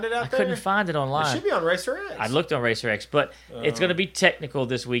can't find it out I there. couldn't find it It online. should be on Racer X. I looked on Racer X, but it's going to be technical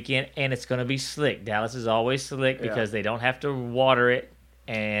this weekend, and it's going to be slick. Dallas is always slick because they don't have to water it,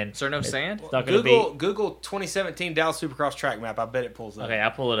 and Is there no sand? it's not going to be. Google 2017 Dallas Supercross track map. I bet it pulls up. Okay,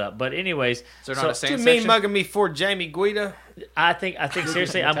 I'll pull it up. But anyways, Is there not so a What sand you mean section? mugging me for Jamie Guida? I think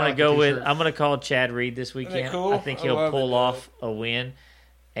seriously, I'm going to Metallica go with. t-shirt. I'm going to call Chad Reed this weekend. cool? I think I he'll love pull it, off a win,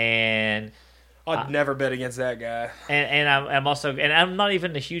 and I'd never bet against that guy. I'm also, and I'm not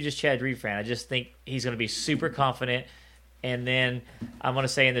even the hugest Chad Reed fan. I just think he's going to be super confident. And then I'm going to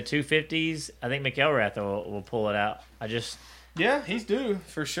say in the 250s, I think McElrath will pull it out. Yeah, he's due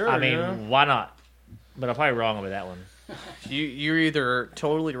for sure. I mean, you know? why not? But I'm probably wrong with that one. You're either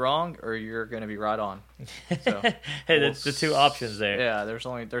totally wrong or you're going to be right on. So, Hey, that's the two options there. yeah, there's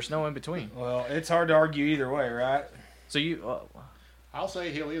no in between. Well, it's hard to argue either way, right? So I'll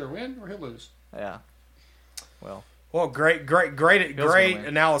say he'll either win or he'll lose. yeah. Well, Well, great gonna win.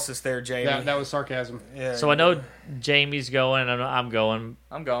 analysis there, Jamie. That was sarcasm. Yeah. So I know Jamie's going, and I'm going.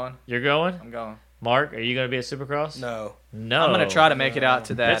 I'm going. You're going? I'm going. Mark, are you going to be at Supercross? No. No. I'm gonna try to make it out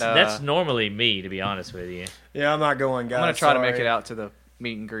to that. That's normally me, to be honest with you. Yeah, I'm not going, guys. I'm gonna try to make Sorry. it out to the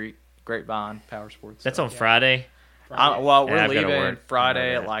meet and greet Grapevine Power Sports. That's on Friday. Well, Yeah, we're I've gotta leaving work.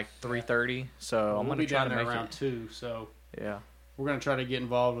 Friday I know at that. like 3:30, so I'm we'll gonna be try down to there make around it. 2, so Yeah. we're going to try to get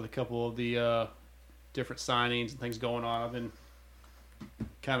involved with a couple of the different signings and things going on. I've been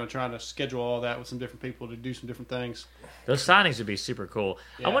kind of trying to schedule all that with some different people to do some different things. Those signings would be super cool.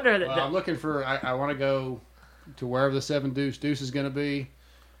 Yeah. I wonder. Well, I'm looking for. I want to go to wherever the 7 Deuce is going to be,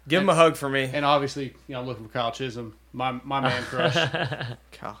 Give him a hug for me. and obviously, I'm looking for Kyle Chisholm, my man crush.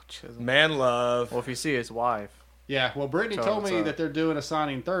 Kyle Chisholm. Man love. Well, if you see his wife, Yeah, well, Brittany So told it's, me that they're doing a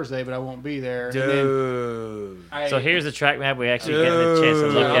signing Thursday, but I won't be there. And Dude. then So here's the track map. We actually get a chance to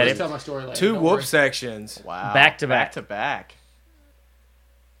Dude. look I'll at just it. tell my story later. 2 don't whoop worry. sections. wow, Back to back. to back.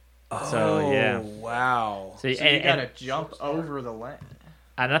 So, yeah. Wow. See, So you and, gotta and, jump over the lane.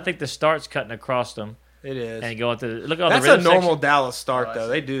 and I think the start's cutting across them It is. and going through. Look at all That's the a rhythm normal section. Dallas start, Oh, I though.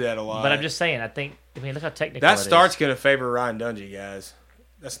 see. They do that a lot. But I'm just saying. Look how technical that it is. start's going to favor Ryan Dungey, guys.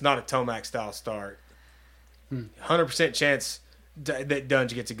 That's not a Tomac style start. 100% chance that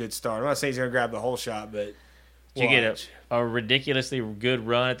Dungey gets a good start. I'm not saying he's going to grab the whole shot, but You get watch. a ridiculously good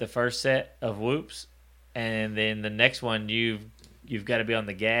run at the first set of whoops, and then the next one you've got to be on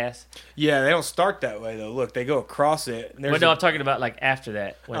the gas. Yeah, they don't start that way though. Look, they go across it. And But there's no, a- I'm talking about like after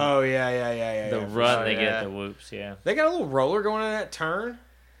that. When oh yeah. the for run sure. they get yeah. at the whoops. Yeah, They got a little roller going in that turn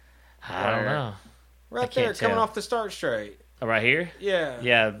I don't know. right can't there, coming tell. off the start straight. Oh, right here. Yeah.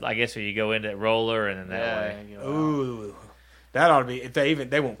 Yeah, I guess when you go into that roller and then that way. you know, Ooh, that ought to be. If they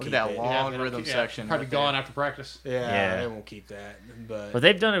won't Look keep at that it. long Yeah, rhythm yeah, section. Probably right gone there. after practice. Yeah, Yeah. they won't keep that. But But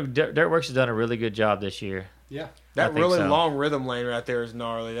they've done Dirtworks has done a really good job this year. Yeah. I that think really so. long rhythm lane right there is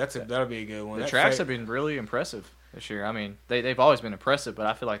gnarly. That'll be a good one. The That tracks fa- have been really impressive this year. I mean, they've always been impressive, but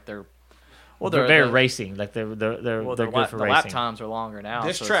I feel like they're They're very racing. Like they're well, good for the racing. lap times are longer now.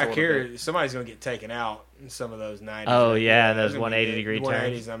 This so it's a track little here, bit- somebody's gonna get taken out in some of those 90s. Oh, right yeah, there. those There's gonna 180 be degree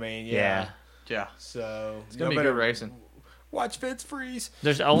 180s, turns. I mean, Yeah. yeah, So it's gonna be good racing. Watch Vince freeze.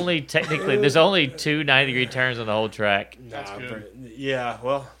 There's only 2 90-degree turns on the whole track. That's good. Yeah.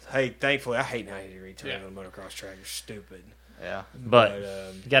 Well, hey, thankfully, I hate 90-degree turns Yeah. on a motocross track. They're stupid. Yeah, But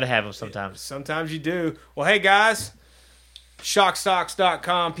you got to have them sometimes. Sometimes you do. Well, hey guys,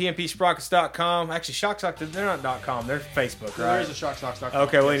 shockstocks.com, pmpsprockets.com. Actually, shockstocks, they're not .com. They're Facebook, There right? is a shockstocks.com.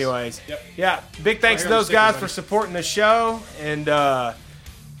 Okay, well, yes. anyways. Yep. Yeah, big thanks to Right here on those the guys sticker, for buddy. supporting the show. And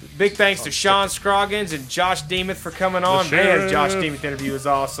big thanks to Sean Scroggins and Josh Demuth for coming on. Man, Josh Demuth interview was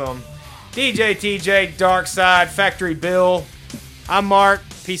awesome. DJ TJ, Dark Side, Factory Bill. I'm Mark.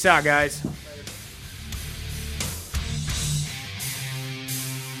 Peace out, guys.